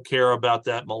 I don't care about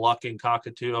that Moluccan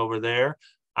cockatoo over there.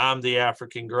 I'm the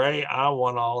African gray. I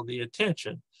want all the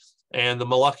attention. And the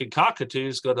Moluccan cockatoo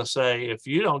is going to say, if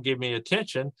you don't give me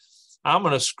attention, I'm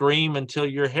going to scream until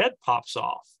your head pops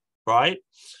off, right?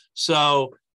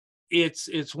 So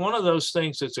it's one of those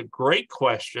things. It's a great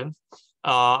question.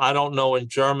 I don't know in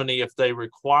Germany if they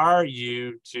require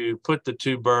you to put the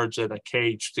two birds in a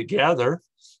cage together,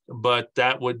 but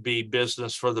that would be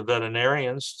business for the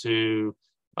veterinarians to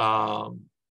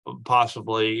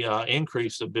possibly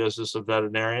increase the business of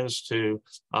veterinarians to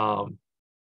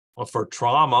for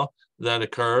trauma that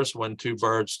occurs when two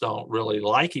birds don't really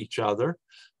like each other.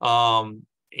 And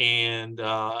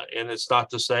it's not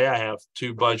to say I have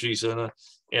two budgies or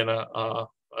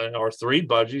three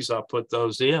budgies, I put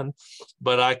those in,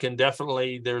 but I can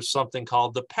definitely, there's something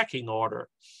called the pecking order.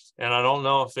 And I don't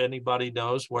know if anybody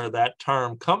knows where that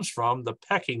term comes from, the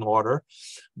pecking order,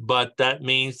 but that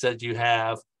means that you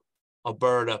have a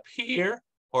bird up here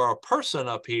or a person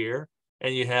up here,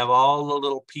 and you have all the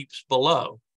little peeps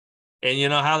below. And you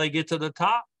know how they get to the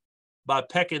top? By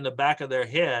pecking the back of their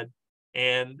head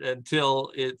and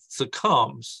until it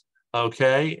succumbs,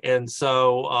 okay? And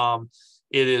so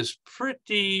it is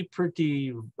pretty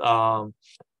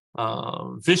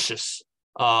vicious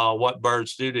what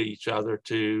birds do to each other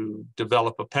to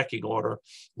develop a pecking order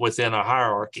within a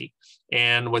hierarchy.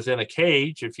 And within a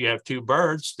cage, if you have two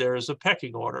birds, there is a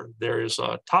pecking order. There is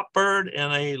a top bird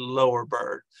and a lower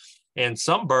bird. And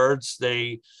some birds,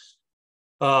 they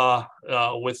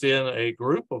within a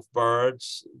group of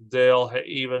birds, they'll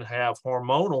even have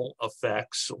hormonal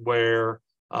effects where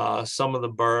some of the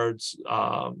birds'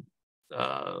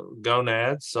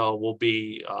 gonads will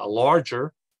be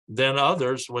larger than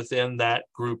others within that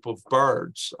group of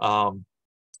birds.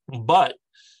 But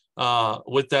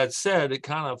with that said, it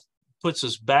kind of puts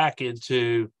us back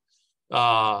into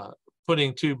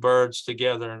putting two birds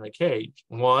together in a cage.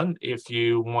 One, if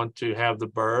you want to have the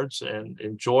birds and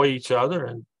enjoy each other,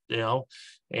 and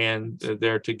and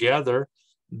they're together,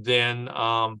 then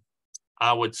I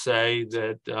would say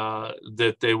that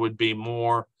that they would be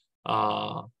more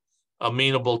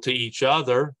amenable to each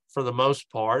other for the most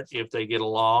part if they get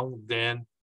along than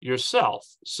yourself.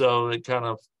 So it kind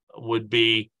of would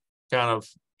be kind of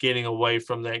getting away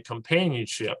from that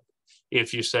companionship.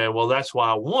 If you say, well, that's why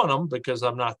I want them, because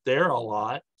I'm not there a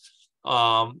lot,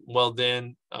 well,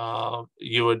 then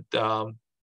you would, the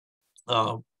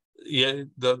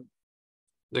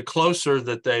closer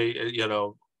that they,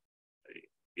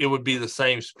 it would be the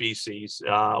same species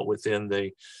within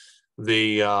the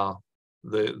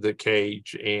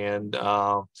cage. And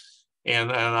I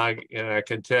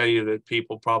can tell you that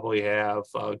people probably have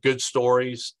good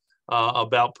stories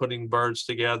about putting birds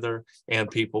together,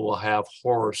 and people will have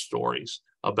horror stories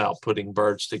about putting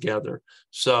birds together.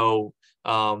 So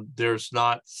there's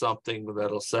not something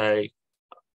that'll say,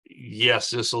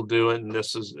 yes, this will do it, and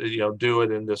this is, do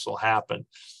it and this will happen.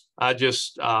 I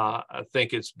just I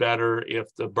think it's better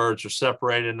if the birds are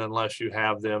separated, unless you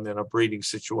have them in a breeding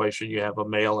situation. You have a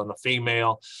male and a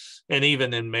female, and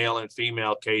even in male and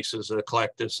female cases,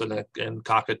 eclectus and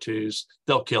cockatoos,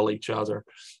 they'll kill each other.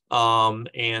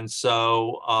 And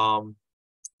so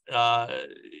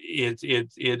it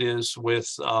is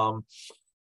with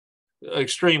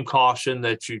extreme caution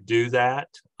that you do that.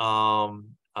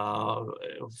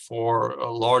 For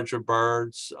larger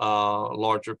birds,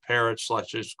 larger parrots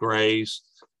such as grays,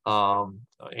 and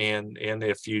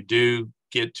if you do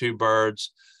get two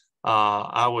birds,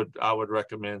 I would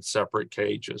recommend separate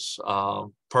cages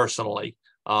personally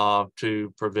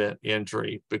to prevent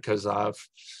injury, because I've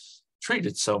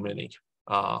treated so many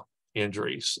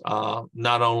injuries,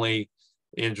 not only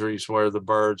injuries where the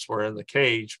birds were in the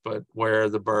cage, but where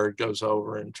the bird goes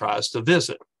over and tries to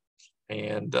visit,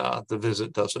 and the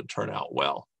visit doesn't turn out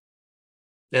well.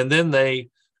 And then they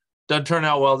doesn't turn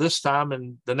out well this time,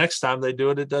 and the next time they do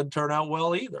it, it doesn't turn out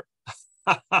well either.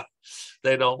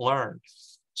 They don't learn.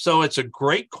 So it's a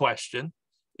great question.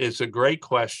 It's a great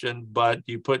question, but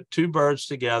you put two birds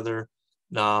together,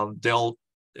 they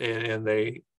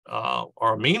are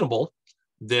amenable,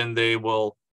 then they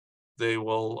will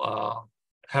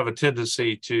have a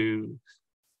tendency to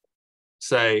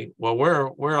say, well,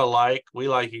 we're alike, we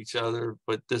like each other,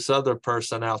 but this other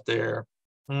person out there,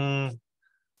 we're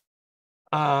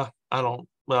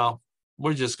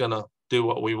just gonna do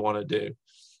what we want to do.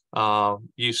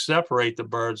 You separate the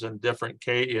birds in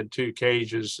in two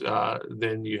cages,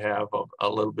 then you have a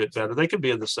little bit better. They could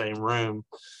be in the same room,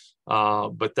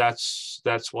 but that's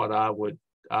what I would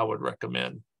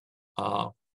recommend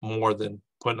more than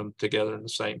putting them together in the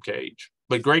same cage.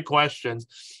 But great question.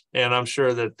 And I'm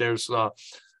sure that there's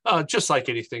just like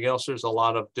anything else, there's a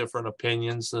lot of different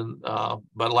opinions. And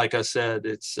but like I said,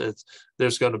 it's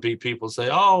there's going to be people say,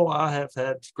 oh, I have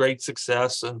had great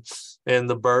success, and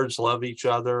the birds love each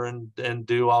other and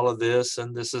do all of this,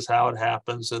 and this is how it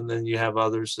happens. And then you have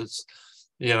others that's,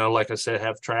 like I said,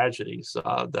 have tragedies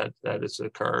that has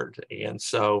occurred. And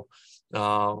so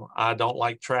I don't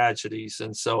like tragedies,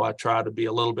 and so I try to be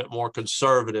a little bit more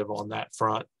conservative on that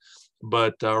front,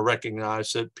 but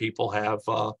recognize that people have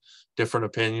different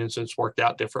opinions, and it's worked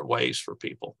out different ways for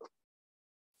people.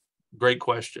 Great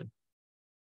question.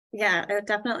 Yeah, it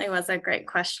definitely was a great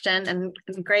question and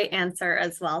great answer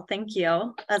as well. Thank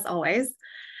you, as always.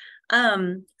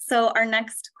 So our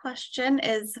next question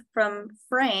is from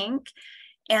Frank,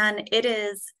 and it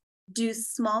is, do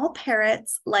small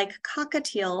parrots like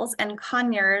cockatiels and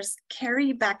conures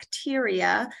carry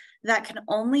bacteria that can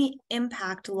only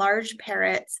impact large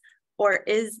parrots, or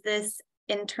is this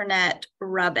internet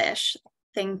rubbish?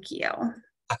 Thank you.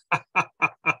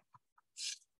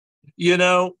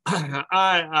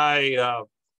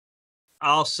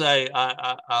 I'll say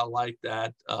I like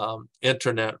that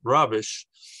internet rubbish.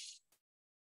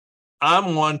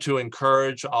 I'm one to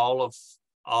encourage all of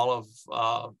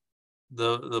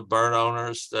the bird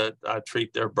owners that I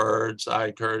treat their birds. I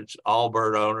encourage all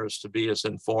bird owners to be as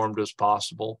informed as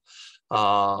possible.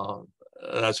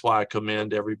 That's why I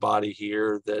commend everybody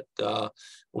here that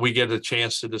we get a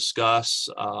chance to discuss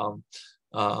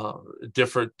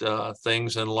different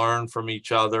things and learn from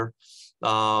each other.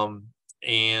 And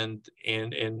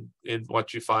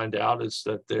what you find out is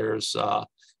that there's that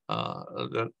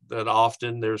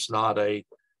often there's not a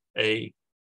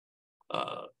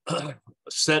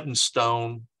set in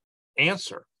stone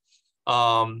answer.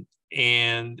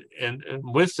 And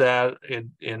with that,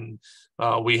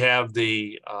 we have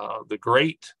the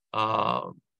great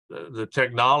the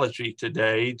technology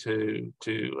today to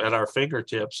at our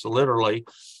fingertips, literally,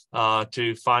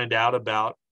 to find out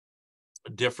about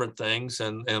different things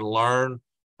and learn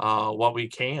what we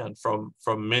can from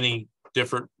many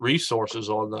different resources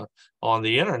on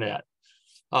the internet.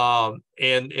 But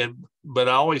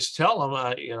I always tell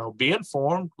them, be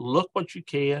informed, look what you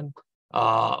can.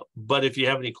 But if you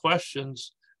have any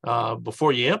questions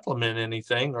before you implement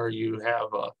anything, or you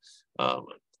have a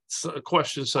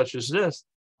question such as this,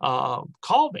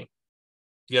 call me,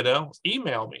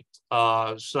 email me.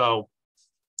 So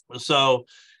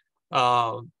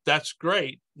that's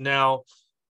great. Now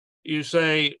you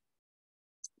say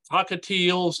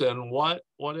cockatiels and what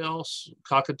else?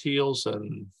 Cockatiels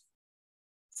and.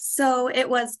 So it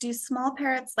was, do small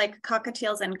parrots like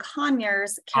cockatiels and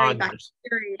conures carry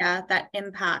bacteria that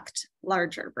impact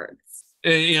larger birds?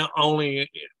 Only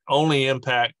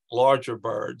impact larger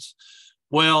birds.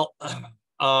 Well,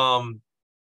 none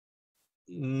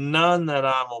that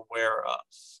I'm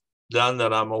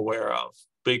aware of,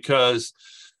 because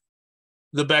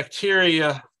the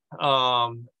bacteria,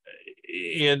 and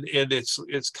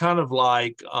it's kind of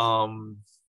like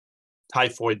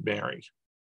typhoid Mary.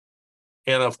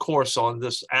 And of course, on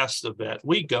this Ask the Vet,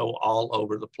 we go all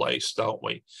over the place, don't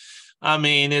we? I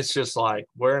mean, it's just like,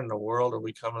 where in the world are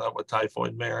we coming up with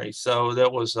typhoid Mary? So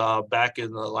that was back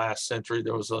in the last century.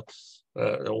 There was a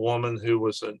woman who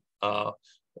was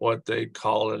what they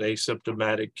call an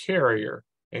asymptomatic carrier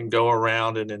and go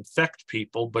around and infect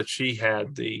people, but she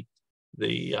had the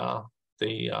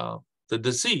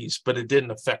disease, but it didn't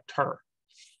affect her.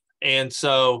 And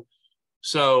so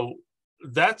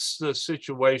that's the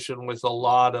situation with a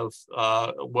lot of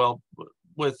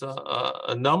with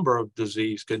a number of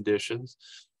disease conditions,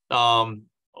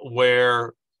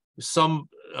 where some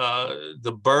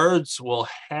the birds will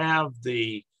have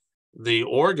the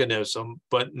organism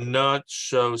but not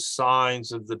show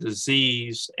signs of the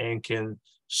disease, and can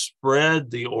spread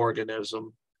the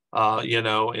organism,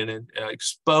 and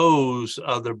expose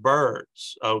other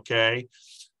birds. Okay.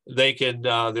 They can,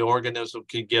 the organism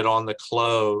can get on the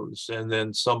clothes, and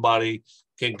then somebody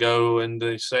can go and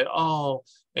they say, oh,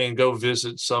 and go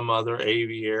visit some other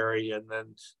aviary, and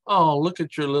then, oh, look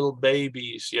at your little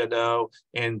babies,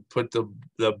 and put the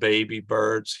baby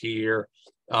birds here,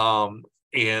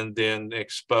 and then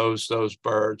expose those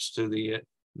birds to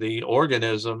the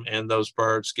organism, and those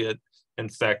birds get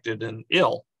infected and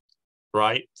ill,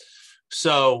 right?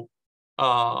 So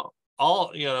all,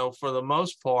 for the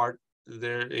most part,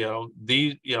 there,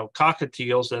 these,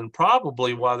 cockatiels, and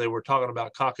probably while they were talking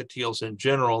about cockatiels in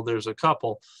general, there's a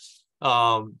couple,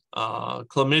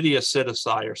 chlamydia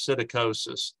psittaci or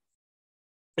psittacosis.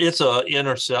 It's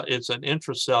an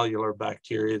intracellular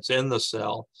bacteria. It's in the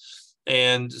cell,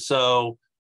 and so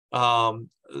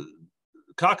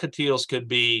cockatiels could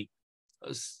be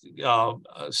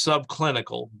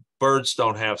subclinical. Birds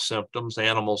don't have symptoms.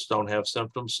 Animals don't have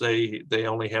symptoms. They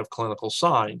only have clinical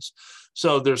signs.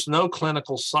 So there's no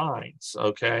clinical signs,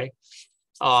 okay,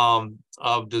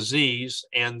 of disease.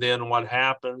 And then what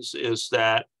happens is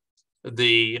that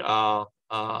the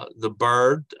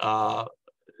bird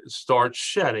starts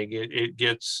shedding. It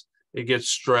gets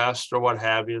stressed or what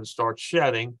have you and starts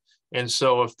shedding. And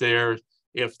so if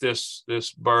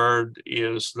this bird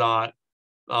is not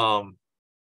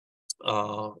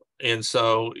and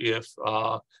so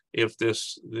if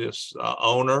this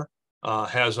owner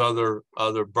has other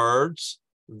birds,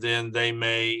 then they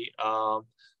may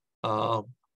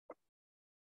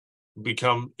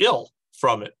become ill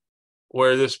from it,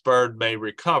 where this bird may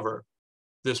recover.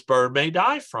 This bird may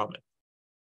die from it.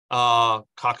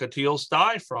 Cockatiels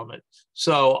die from it.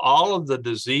 So all of the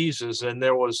diseases, and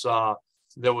there was a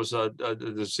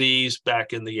disease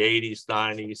back in the 80s,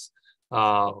 90s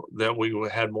that we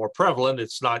had more prevalent.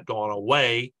 It's not gone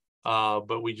away,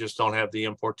 but we just don't have the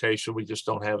importation. We just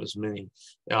don't have as many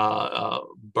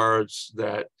birds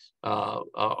that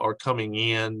are coming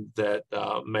in that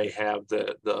may have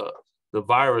the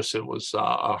virus. It was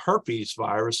a herpes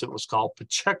virus. It was called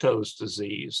Pacheco's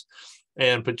disease.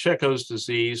 And Pacheco's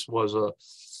disease was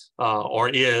or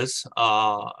is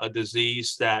a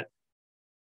disease that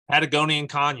Patagonian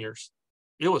conures.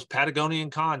 It was Patagonian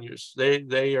conures.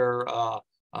 They are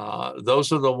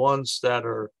those are the ones that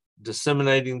are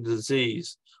disseminating the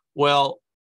disease. Well,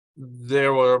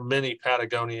 there were many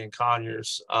Patagonian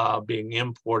conures being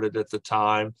imported at the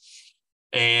time,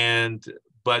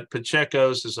 but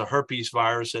Pacheco's is a herpes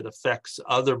virus. It affects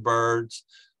other birds.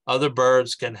 Other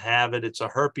birds can have it. It's a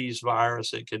herpes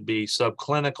virus. It can be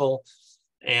subclinical,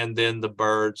 and then the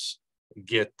birds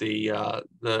get shed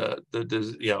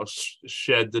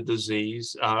the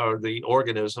disease or the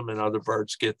organism, and other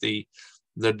birds get the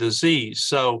disease.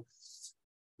 So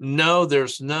no,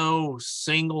 there's no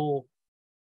single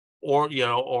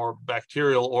or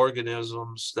bacterial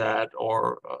organisms that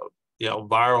or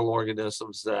viral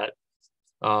organisms that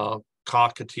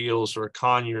cockatiels or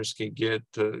conures can give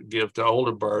to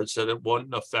older birds that it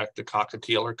wouldn't affect the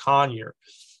cockatiel or conure.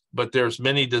 But there's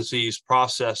many disease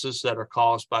processes that are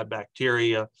caused by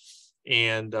bacteria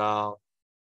and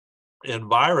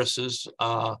viruses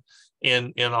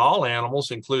in all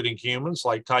animals, including humans,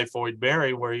 like typhoid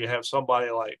Mary, where you have somebody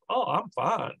like, oh, I'm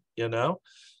fine,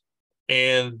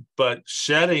 but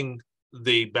shedding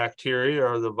the bacteria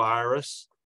or the virus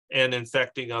and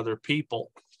infecting other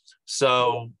people.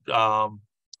 So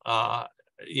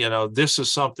this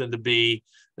is something to be,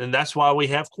 and that's why we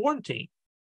have quarantine.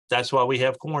 That's why we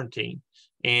have quarantine,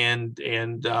 and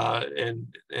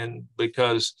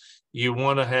because you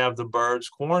want to have the birds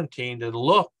quarantined and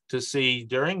look to see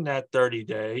during that 30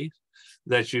 days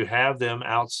that you have them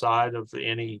outside of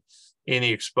any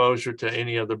exposure to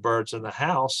any other birds in the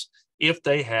house, if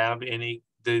they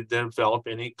develop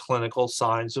any clinical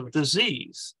signs of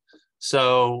disease,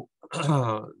 so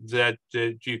that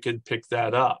you can pick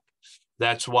that up.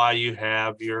 That's why you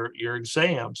have your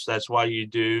exams. That's why you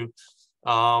do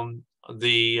the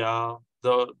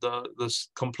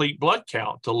complete blood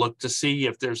count to look to see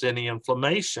if there's any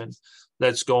inflammation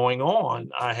that's going on.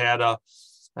 I had a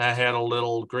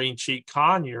little green cheek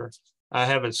conure. I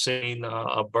haven't seen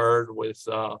a bird with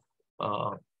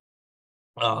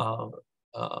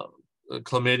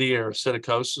chlamydia or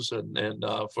psittacosis, and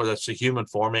for that's the human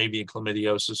form. Avian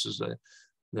chlamydiosis is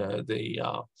the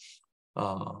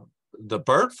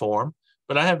bird form,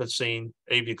 but I haven't seen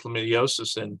avian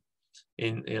chlamydiosis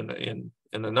in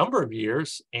a number of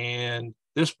years. And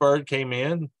this bird came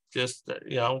in just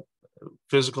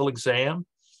physical exam,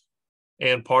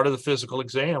 and part of the physical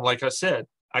exam, like I said,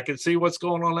 I could see what's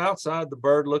going on outside. The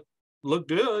bird looked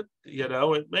good.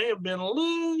 It may have been a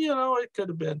little, it could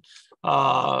have been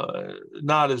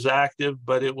not as active,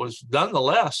 but it was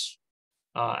nonetheless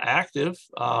active.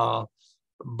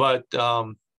 But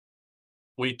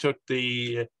we took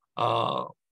the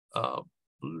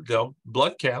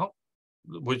blood count,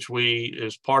 which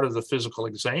is part of the physical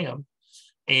exam,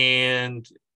 and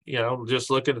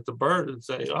just looking at the bird and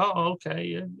say, oh,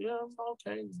 okay, yeah,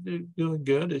 okay, doing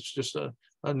good. It's just a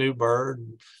new bird.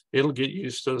 It'll get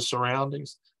used to the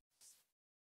surroundings.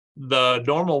 The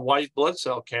normal white blood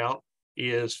cell count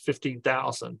is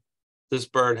 15,000. This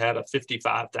bird had a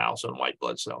 55,000 white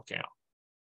blood cell count.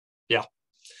 Yeah,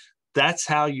 that's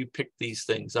how you pick these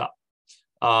things up.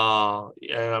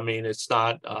 And I mean, it's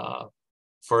not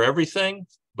for everything,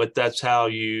 but that's how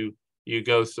you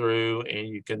go through, and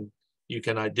you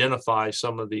can identify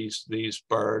some of these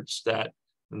birds that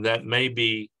may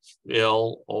be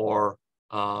ill or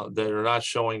that are not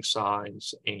showing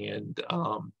signs. And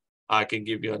I can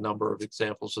give you a number of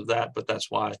examples of that, but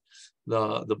that's why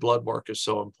the blood work is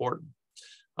so important.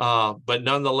 But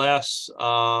nonetheless,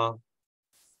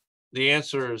 the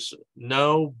answer is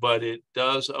no, but it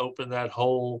does open that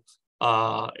whole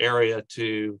area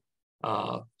to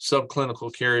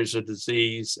subclinical carriers of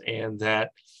disease, and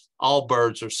that all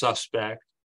birds are suspect,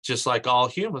 just like all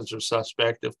humans are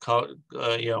suspect of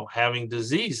having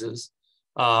diseases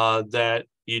that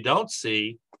you don't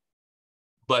see,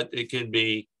 but it can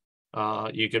be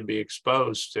you can be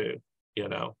exposed to,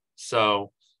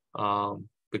 so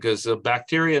because the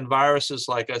bacteria and viruses,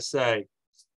 like I say,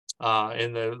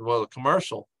 the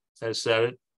commercial has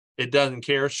said it doesn't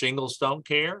care. Shingles don't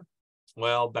care.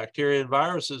 Well, bacteria and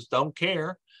viruses don't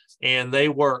care, and they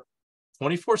work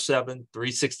 24/7,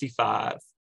 365.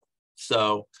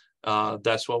 So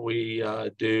that's what we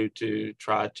do to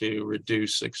try to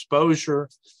reduce exposure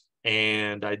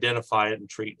and identify it and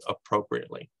treat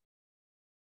appropriately.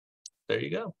 There you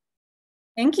go.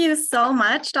 Thank you so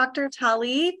much, Dr.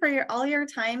 Tully, for all your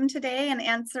time today and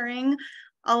answering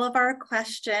all of our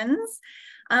questions.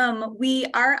 We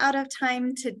are out of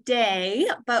time today,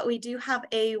 but we do have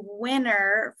a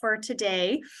winner for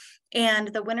today. And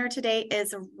the winner today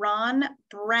is Ron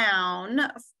Brown,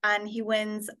 and he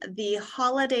wins the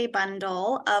holiday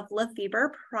bundle of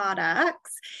Lafeber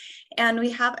products. And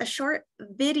we have a short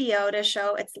video to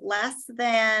show. It's less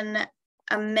than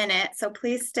a minute, so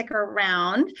please stick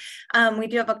around. We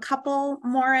do have a couple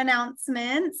more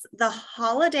announcements. The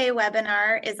holiday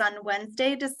webinar is on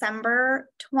Wednesday, December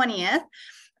 20th.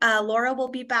 Laura will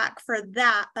be back for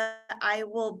that, but I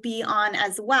will be on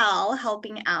as well,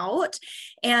 helping out.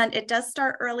 And it does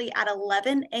start early at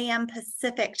 11 a.m.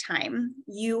 Pacific time.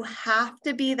 You have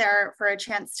to be there for a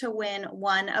chance to win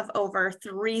one of over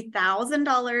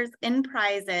 $3,000 in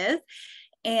prizes.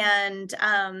 And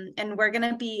we're going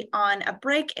to be on a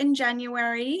break in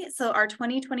January. So our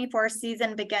 2024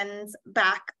 season begins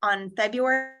back on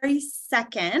February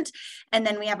 2nd. And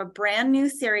then we have a brand new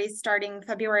series starting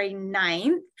February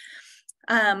 9th.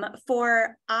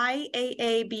 For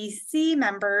IAABC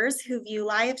members who view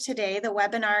live today, the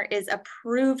webinar is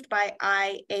approved by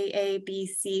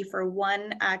IAABC for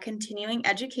one continuing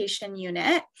education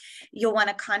unit. You'll want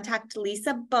to contact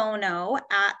Lisa Bono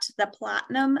at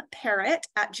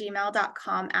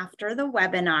theplatinumparrot@gmail.com after the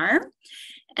webinar.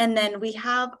 And then we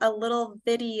have a little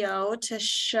video to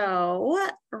show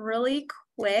really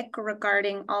quick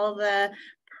regarding all the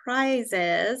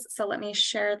prizes. So let me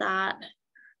share that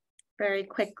very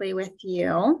quickly with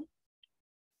you.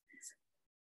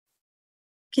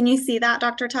 Can you see that,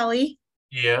 Dr. Tully?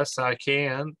 Yes, I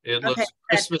can. It looks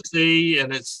Christmassy,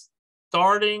 and it's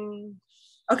starting.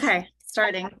 Okay,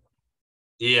 starting.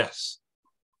 Yes.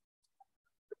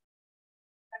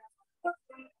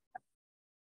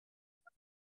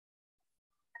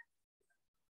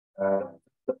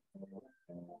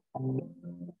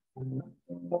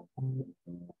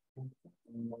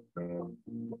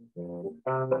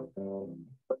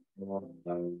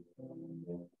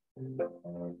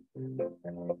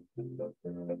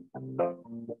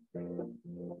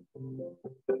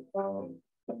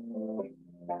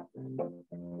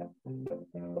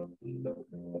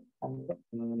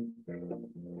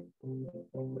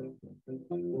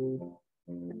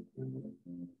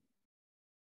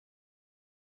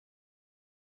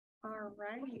 All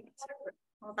right.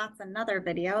 Well, that's another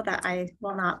video that I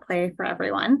will not play for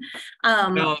everyone.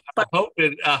 Well, I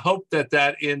hope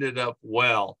that ended up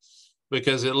well,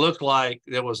 because it looked like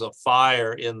there was a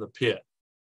fire in the pit.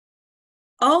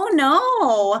 Oh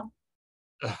no.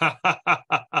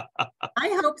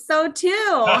 I hope so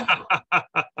too.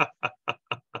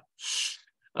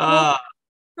 Well,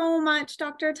 so much,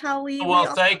 Dr. Tully.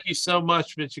 Well, thank you so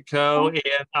much, Michiko.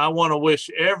 And I want to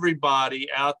wish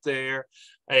everybody out there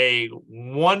a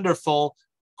wonderful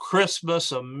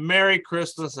Christmas, a Merry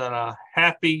Christmas, and a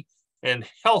happy and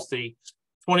healthy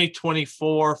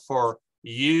 2024 for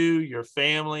you, your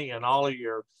family, and all of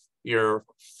your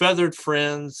feathered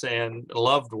friends and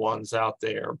loved ones out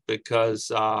there,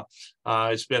 because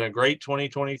it's been a great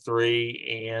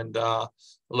 2023, and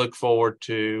look forward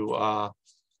to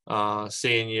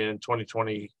seeing you in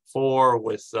 2024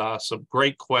 with some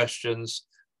great questions.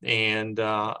 And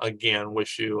again,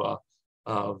 wish you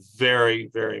a very,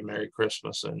 very Merry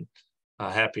Christmas and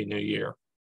a Happy New Year.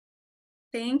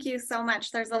 Thank you so much.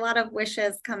 There's a lot of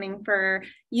wishes coming for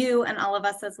you and all of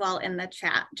us as well in the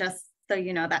chat, just so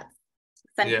you know that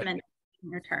sentiment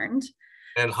returned.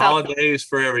 And holidays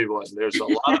for everyone. There's a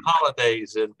lot of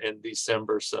holidays in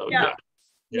December. So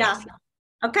yeah.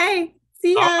 Okay.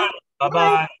 See ya. Right.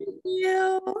 Bye-bye. Thank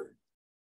you.